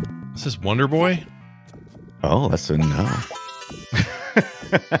platformer. Is this Wonder Boy? Oh, that's a no.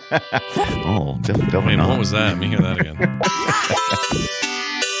 Oh, definitely not. What was that? Let me hear that again.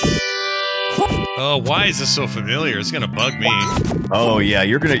 Oh, why is this so familiar? It's gonna bug me. Oh yeah,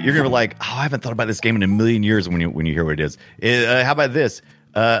 you're gonna be like, oh, I haven't thought about this game in a million years when you hear what it is. How about this?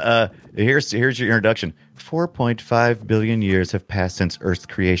 Here's your introduction. 4.5 billion years have passed since Earth's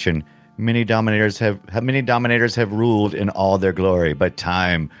creation. Many dominators have ruled in all their glory, but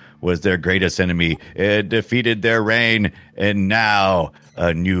time was their greatest enemy. It defeated their reign, and now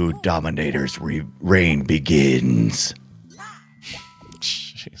a new dominator's reign begins.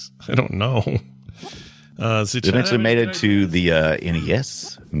 Jeez, I don't know. It eventually made it to the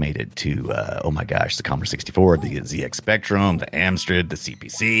NES, made it to, oh my gosh, the Commodore 64, the ZX Spectrum, the Amstrad, the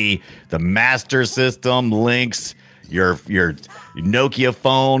CPC, the Master System, Lynx, your Nokia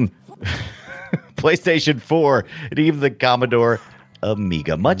phone, PlayStation 4, and even the Commodore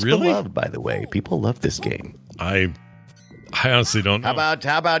Amiga. Much beloved, by the way. People love this game. I honestly don't know.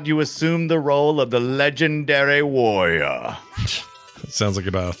 How about you assume the role of the legendary warrior? It sounds like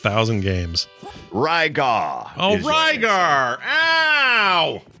about 1,000 games. Rygar. Oh, Rygar!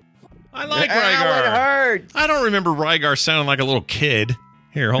 Ow! I like Rygar. It hurts. I don't remember Rygar sounding like a little kid.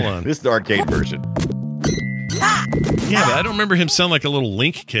 Here, hold on. This is the arcade version. Yeah, but I don't remember him sounding like a little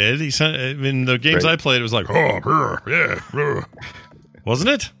Link kid. He sounded, in the games I played, it was like, wasn't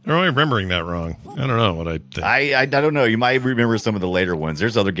it? Or am I remembering that wrong? I don't know what I think. I don't know. You might remember some of the later ones.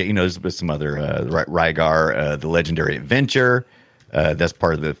 There's other games. There's some other Rygar, the Legendary Adventure. That's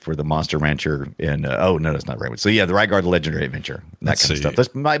part of for the Monster Rancher. And no, that's not right. So yeah, the Rygar, the Legendary Adventure, that kind of stuff.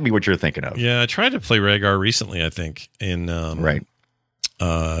 That might be what you're thinking of. Yeah, I tried to play Rygar recently. I think in right.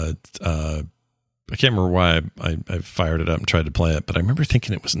 I can't remember why I fired it up and tried to play it, but I remember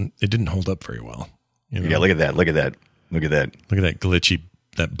thinking it didn't hold up very well. You know? Yeah, look at that glitchy,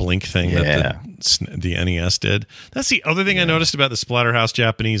 that blink thing that the NES did. That's the other thing I noticed about the Splatterhouse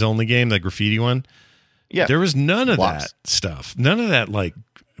Japanese only game, the graffiti one. Yeah, there was none of that stuff. None of that like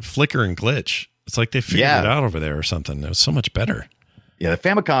flicker and glitch. It's like they figured it out over there or something. It was so much better. Yeah, the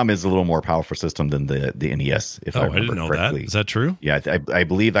Famicom is a little more powerful system than the NES. If I remember didn't know correctly. that. Is that true? Yeah, I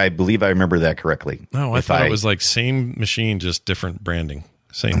believe I remember that correctly. No, I thought it was like same machine, just different branding,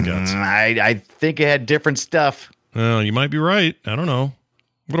 same guts. I think it had different stuff. Oh, you might be right. I don't know.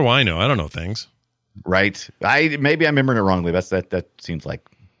 What do I know? I don't know things. Right. Maybe I'm remembering it wrongly. That seems like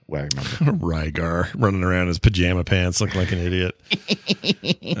what I remember. Rygar running around in his pajama pants, looking like an idiot.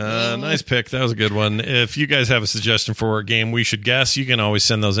 Nice pick. That was a good one. If you guys have a suggestion for a game we should guess, you can always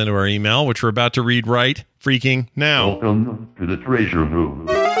send those into our email, which we're about to read right freaking now. Welcome to the treasure room.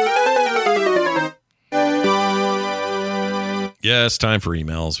 Yeah, it's time for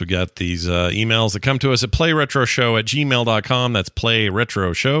emails. We got these emails that come to us at playretroshow@gmail.com. That's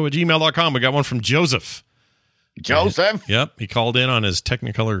playretroshow@gmail.com. We got one from Joseph. Yep. He called in on his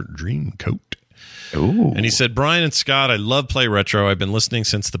Technicolor Dreamcoat. Ooh. And he said, Brian and Scott, I love Play Retro. I've been listening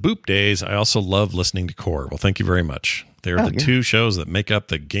since the Boop days. I also love listening to Core. Well, thank you very much. They're the two shows that make up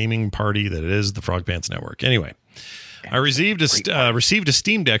the gaming party that is the Frog Pants Network. Anyway, I received a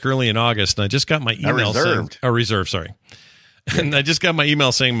Steam Deck early in August, and I just got my email saying... Reserve, sorry. And I just got my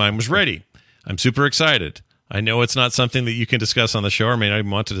email saying mine was ready. I'm super excited. I know it's not something that you can discuss on the show or may not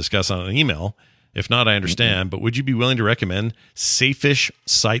even want to discuss on an email. If not, I understand. But would you be willing to recommend safe-ish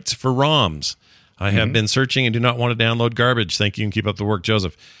sites for ROMs? I have been searching and do not want to download garbage. Thank you and keep up the work,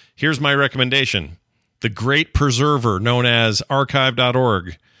 Joseph. Here's my recommendation. The great preserver known as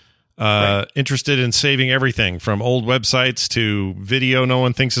archive.org. Interested in saving everything from old websites to video no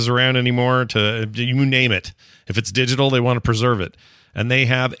one thinks is around anymore to you name it. If it's digital, they want to preserve it. And they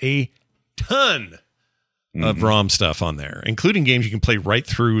have a ton of ROM stuff on there, including games you can play right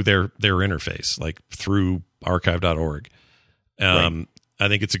through their interface, like through archive.org. I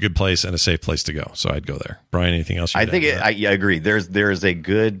think it's a good place and a safe place to go. So I'd go there. Brian, anything else? I agree. There's a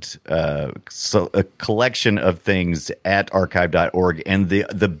good a collection of things at archive.org. And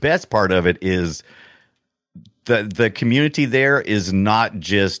the best part of it is the community there is not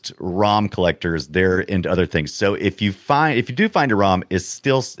just ROM collectors. They're into other things. So if you do find a ROM, it's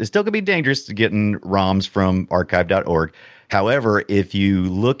still going to be dangerous to getting ROMs from archive.org. However, if you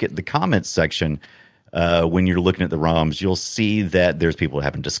look at the comments section, when you're looking at the ROMs, you'll see that there's people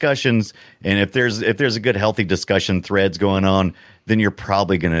having discussions. And if there's a good, healthy discussion threads going on, then you're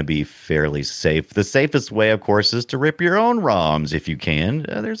probably going to be fairly safe. The safest way, of course, is to rip your own ROMs if you can.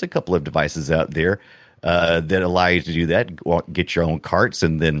 There's a couple of devices out there that allow you to do that. Get your own carts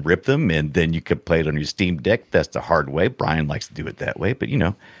and then rip them, and then you can play it on your Steam Deck. That's the hard way. Brian likes to do it that way, but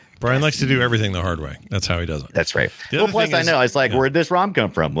Brian likes to do everything the hard way. That's how he does it. That's right. The Well, other plus thing I is- know it's like, yeah. where'd this ROM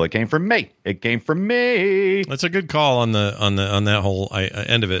come from? Well, it came from me. It came from me. That's a good call on that whole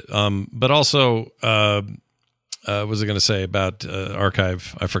end of it. But also, what was I going to say about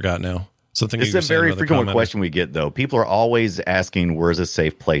archive? I forgot now. Something. It's you were a saying very about the frequent comment. question we get, though. People are always asking, where's a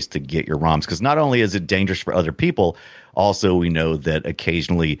safe place to get your ROMs? Because not only is it dangerous for other people, also we know that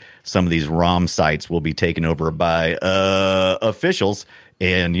occasionally some of these ROM sites will be taken over by officials,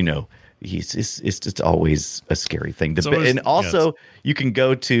 and it's just always a scary thing. And also, you can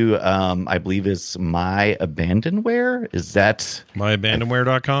go to I believe it's My Abandonware. Is that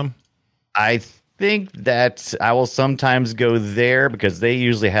myabandonware.com? I think that I will sometimes go there because they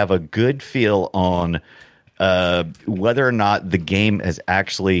usually have a good feel on whether or not the game is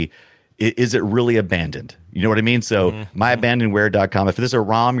it really abandoned. You know what I mean? So myabandonware.com. If there's a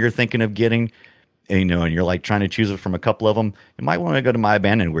ROM you're thinking of getting, and you're like trying to choose it from a couple of them, you might want to go to My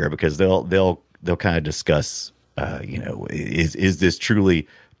Abandonware because they'll kind of discuss, is this truly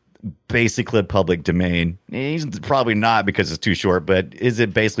basically public domain? Probably not because it's too short, but is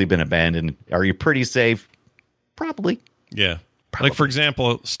it basically been abandoned? Are you pretty safe? Probably. Yeah. Like, for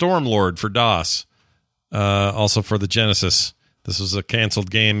example, Stormlord for DOS, also for the Genesis. This was a canceled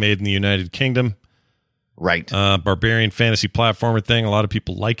game made in the United Kingdom. Right. Barbarian fantasy platformer thing. A lot of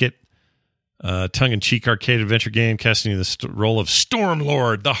people like it. Tongue-in-cheek arcade adventure game casting the role of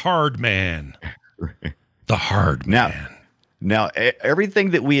Stormlord, the hard man. The hard man. Now,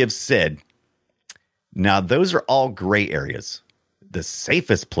 everything that we have said, now those are all gray areas. The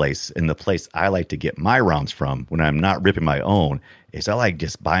safest place and the place I like to get my ROMs from when I'm not ripping my own is I like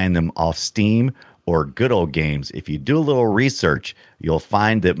just buying them off Steam or Good Old Games. If you do a little research, you'll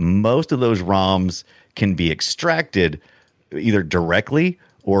find that most of those ROMs can be extracted either directly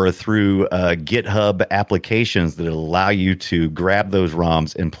or through GitHub applications that allow you to grab those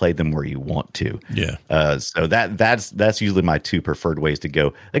ROMs and play them where you want to. Yeah. So that's usually my two preferred ways to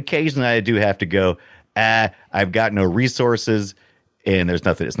go. Occasionally, I do have to go. I've got no resources, and there's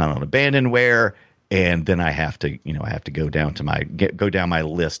nothing. It's not on abandonware, and then I have to go down my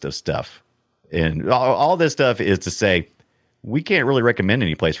list of stuff, and all this stuff is to say, we can't really recommend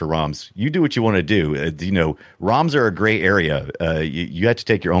any place for ROMs. You do what you want to do. ROMs are a gray area. You have to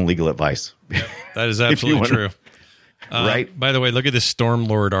take your own legal advice. That is absolutely true. Right. By the way, look at this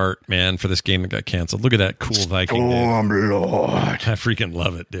Stormlord art, man, for this game that got canceled. Look at that cool Viking. Stormlord. I freaking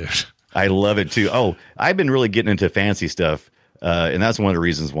love it, dude. I love it too. Oh, I've been really getting into fancy stuff. And that's one of the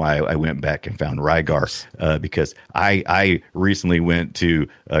reasons why I went back and found Rygar, because I recently went to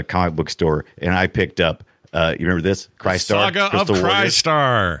a comic book store and I picked up, you remember this? Crystar? Saga Crystal of Warrior?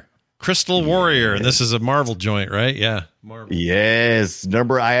 Crystar. Crystal Warrior. And this is a Marvel joint, right? Yeah. Marvel. Yes.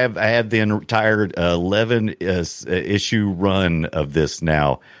 I have the entire 11 issue run of this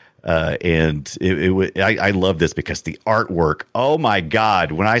now. And I love this because the artwork, oh my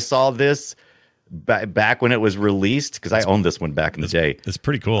God, when I saw this back when it was released, because I owned this one back in the day. It's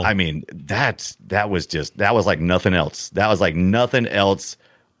pretty cool. I mean, that was like nothing else. That was like nothing else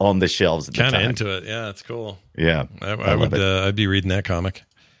on the shelves at the time. Kind of into it. Yeah, it's cool. Yeah. I would I'd be reading that comic.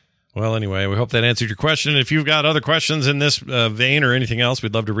 Well, anyway, we hope that answered your question. If you've got other questions in this vein or anything else,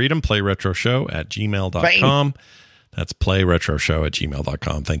 we'd love to read them. PlayRetroShow@gmail.com. That's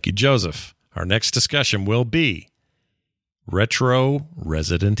PlayRetroShow@gmail.com. Thank you, Joseph. Our next discussion will be Retro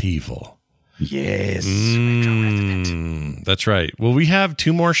Resident Evil. Yes. That's right. Will we have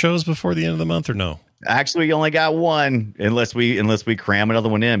 2 more shows before the end of the month or no? Actually, we only got one, unless we cram another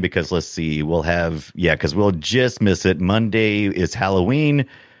one in, because let's see, because we'll just miss it. Monday is Halloween.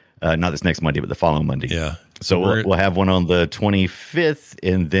 Not this next Monday, but the following Monday. Yeah. So we'll have one on the 25th,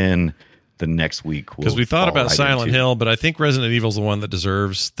 and then the next week. Because we thought about Silent Hill, but I think Resident Evil is the one that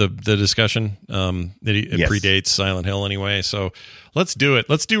deserves the discussion. It predates Silent Hill anyway. So let's do it.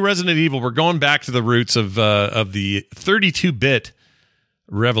 Let's do Resident Evil. We're going back to the roots of the 32-bit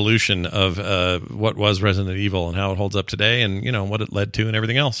revolution of what was Resident Evil and how it holds up today, and what it led to and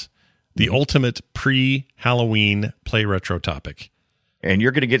everything else. The ultimate pre-Halloween play retro topic. And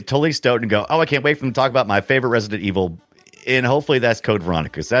you're going to get totally stoked and go, oh, I can't wait for them to talk about my favorite Resident Evil. And hopefully that's Code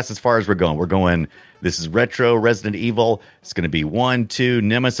Veronica, because that's as far as we're going. We're going, this is retro Resident Evil. It's going to be 1, 2,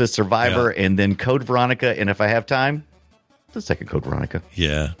 Nemesis, Survivor, and then Code Veronica. And if I have time, the second Code Veronica.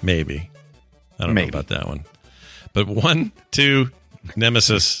 Yeah, maybe. I don't know about that one. But 1, 2,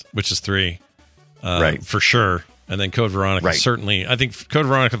 Nemesis, which is 3, right, for sure. And then Code Veronica, certainly. I think Code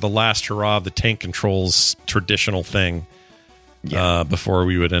Veronica, the last hurrah of the tank controls traditional thing, before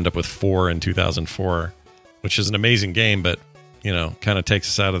we would end up with 4 in 2004, which is an amazing game, but, kind of takes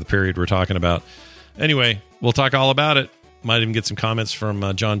us out of the period we're talking about. Anyway, we'll talk all about it Might even get some comments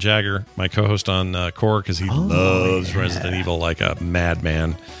from John Jagger, my co-host on Core, because he loves Resident Evil like a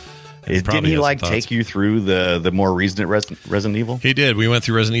madman. Didn't he take you through the more recent Resident Evil? He did. We went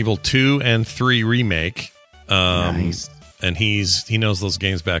through Resident Evil 2 and 3 remake. Nice. And he knows those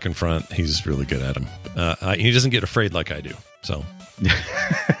games back and front. He's really good at them. He doesn't get afraid like I do. So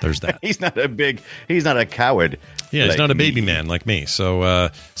there's that. He's not a coward. Yeah, he's not a baby man like me. So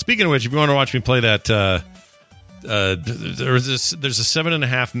speaking of which, if you want to watch me play that, there's a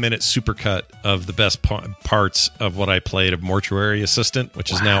 7.5 minute supercut of the best parts of what I played of Mortuary Assistant,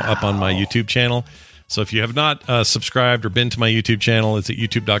 which is now up on my YouTube channel. So if you have not subscribed or been to my YouTube channel, it's at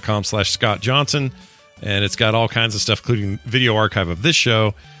youtube.com/Scott Johnson. And it's got all kinds of stuff, including video archive of this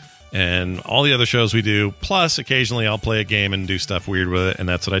show and all the other shows we do. Plus, occasionally I'll play a game and do stuff weird with it, and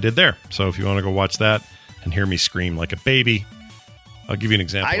that's what I did there. So if you want to go watch that and hear me scream like a baby, I'll give you an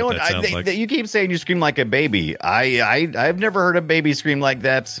example of what that sounds like. You keep saying you scream like a baby. I've never heard a baby scream like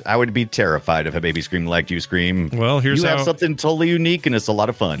that. I would be terrified if a baby screamed like you scream. Well, you have something totally unique, and it's a lot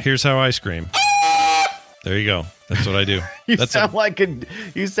of fun. Here's how I scream. There you go. That's what I do. You sound like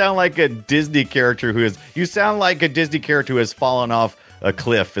a Disney character who has fallen off a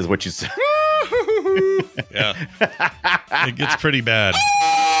cliff, is what you sound. Yeah. It gets pretty bad.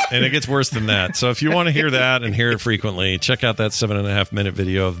 And it gets worse than that. So if you want to hear that and hear it frequently, check out that 7.5 minute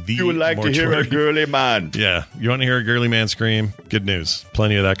video of the. You would like to hear a girly man. Yeah. You want to hear a girly man scream? Good news.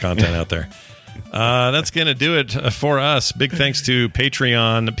 Plenty of that content out there. That's going to do it for us. Big thanks to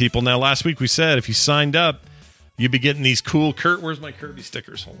Patreon people. Now, last week we said if you signed up, you'd be getting these cool where's my Kirby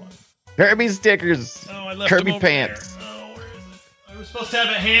stickers? Hold on. Kirby stickers. Oh, I left Kirby them over pants. There. Oh, where is it? I was supposed to have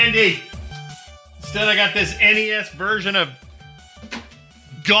it handy. Instead, I got this NES version of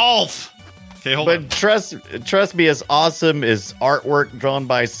golf. Okay, hold on. But trust me, as awesome as artwork drawn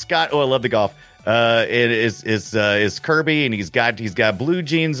by Scott. Oh, I love the golf. It is Kirby, and he's got blue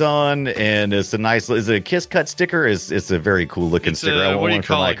jeans on, and it's a nice. Is it a Kiss Cut sticker? It's a very cool looking sticker. I want one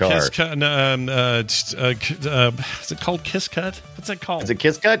for my car. Kiss Cut? Is it called Kiss Cut? What's that called? Is it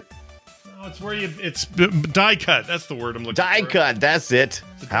Kiss Cut? No, it's where it's die cut. That's the word I'm looking for. Die cut. That's it.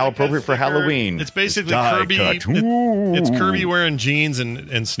 How appropriate for Halloween. It's basically Kirby. It's Kirby wearing jeans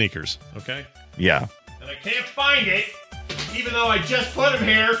and sneakers. Okay. Yeah. And I can't find it. Even though I just put them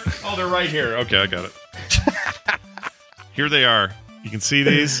here. Oh, they're right here. Okay, I got it. Here they are. You can see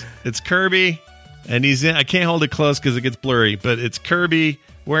these. It's Kirby, and he's in. I can't hold it close because it gets blurry, but it's Kirby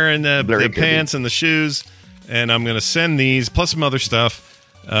wearing the pants and the shoes, and I'm going to send these, plus some other stuff,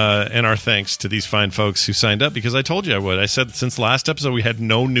 and our thanks to these fine folks who signed up, because I told you I would. I said since the last episode we had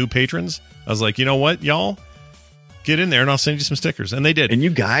no new patrons. I was like, you know what, y'all? Get in there and I'll send you some stickers. And they did. And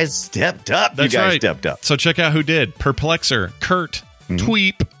you guys stepped up. Stepped up. So check out who did. Perplexer, Kurt,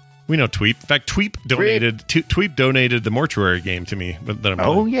 Tweep. We know Tweep. In fact, Tweep donated the Mortuary game to me.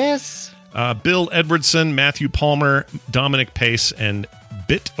 Yes. Bill Edwardson, Matthew Palmer, Dominic Pace, and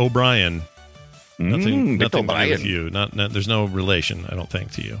Bit O'Brien. Nothing to do with you. There's no relation, I don't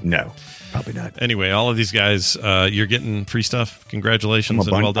think, to you. No, probably not. Anyway, all of these guys, you're getting free stuff. Congratulations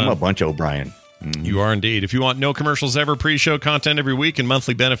and well done. I'm a bunch O'Brien. You are indeed. If you want no commercials ever, pre-show content every week, and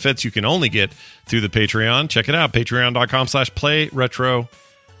monthly benefits you can only get through the Patreon, check it out. Patreon.com/playretro.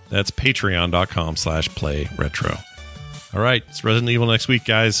 That's Patreon.com/playretro. All right. It's Resident Evil next week,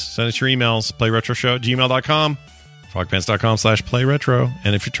 guys. Send us your emails. PlayRetroShow@gmail.com. Frogpants.com/playretro.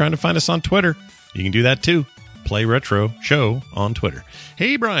 And if you're trying to find us on Twitter, you can do that too. Play Retro Show on Twitter.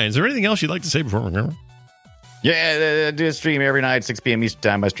 Hey, Brian, is there anything else you'd like to say before we go? Yeah, I do a stream every night, 6 p.m. Eastern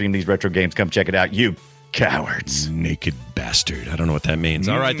time. I stream these retro games. Come check it out, you cowards. Naked bastard. I don't know what that means.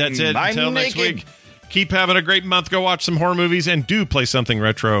 All right, that's it. Until next week, keep having a great month. Go watch some horror movies and do play something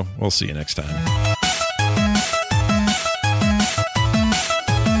retro. We'll see you next time.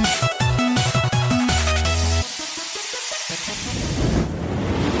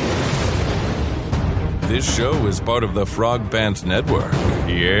 This show is part of the Frog Pants Network.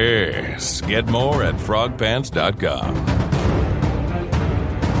 Yes. Get more at frogpants.com.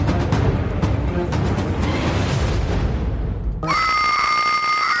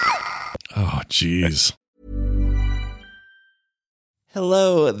 Oh, jeez.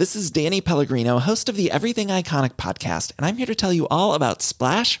 Hello, this is Danny Pellegrino, host of the Everything Iconic podcast, and I'm here to tell you all about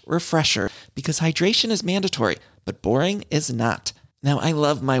Splash Refresher, because hydration is mandatory, but boring is not. Now, I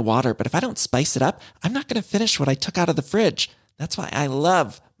love my water, but if I don't spice it up, I'm not going to finish what I took out of the fridge. That's why I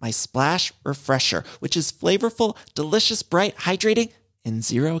love my Splash Refresher, which is flavorful, delicious, bright, hydrating, and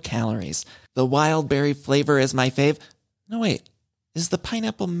 0 calories. The wild berry flavor is my fave. No, wait. Is the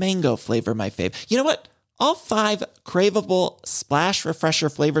pineapple mango flavor my fave? You know what? All 5 craveable Splash Refresher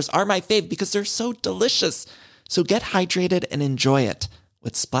flavors are my fave because they're so delicious. So get hydrated and enjoy it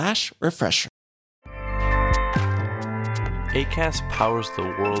with Splash Refresher. Acast powers the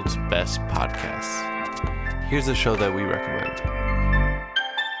world's best podcasts. Here's a show that we recommend.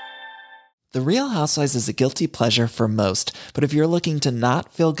 The Real Housewives is a guilty pleasure for most, but if you're looking to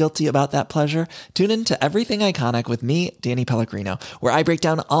not feel guilty about that pleasure, tune in to Everything Iconic with me, Danny Pellegrino, where I break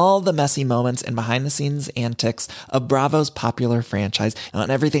down all the messy moments and behind-the-scenes antics of Bravo's popular franchise. And on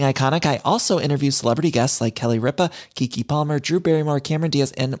Everything Iconic, I also interview celebrity guests like Kelly Ripa, Keke Palmer, Drew Barrymore, Cameron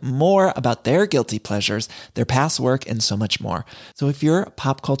Diaz, and more about their guilty pleasures, their past work, and so much more. So if you're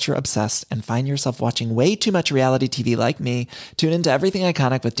pop culture obsessed and find yourself watching way too much reality TV like me, tune in to Everything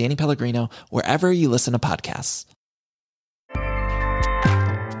Iconic with Danny Pellegrino, wherever you listen to podcasts.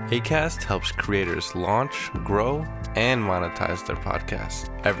 Acast helps creators launch, grow, and monetize their podcasts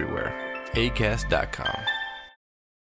everywhere. Acast.com.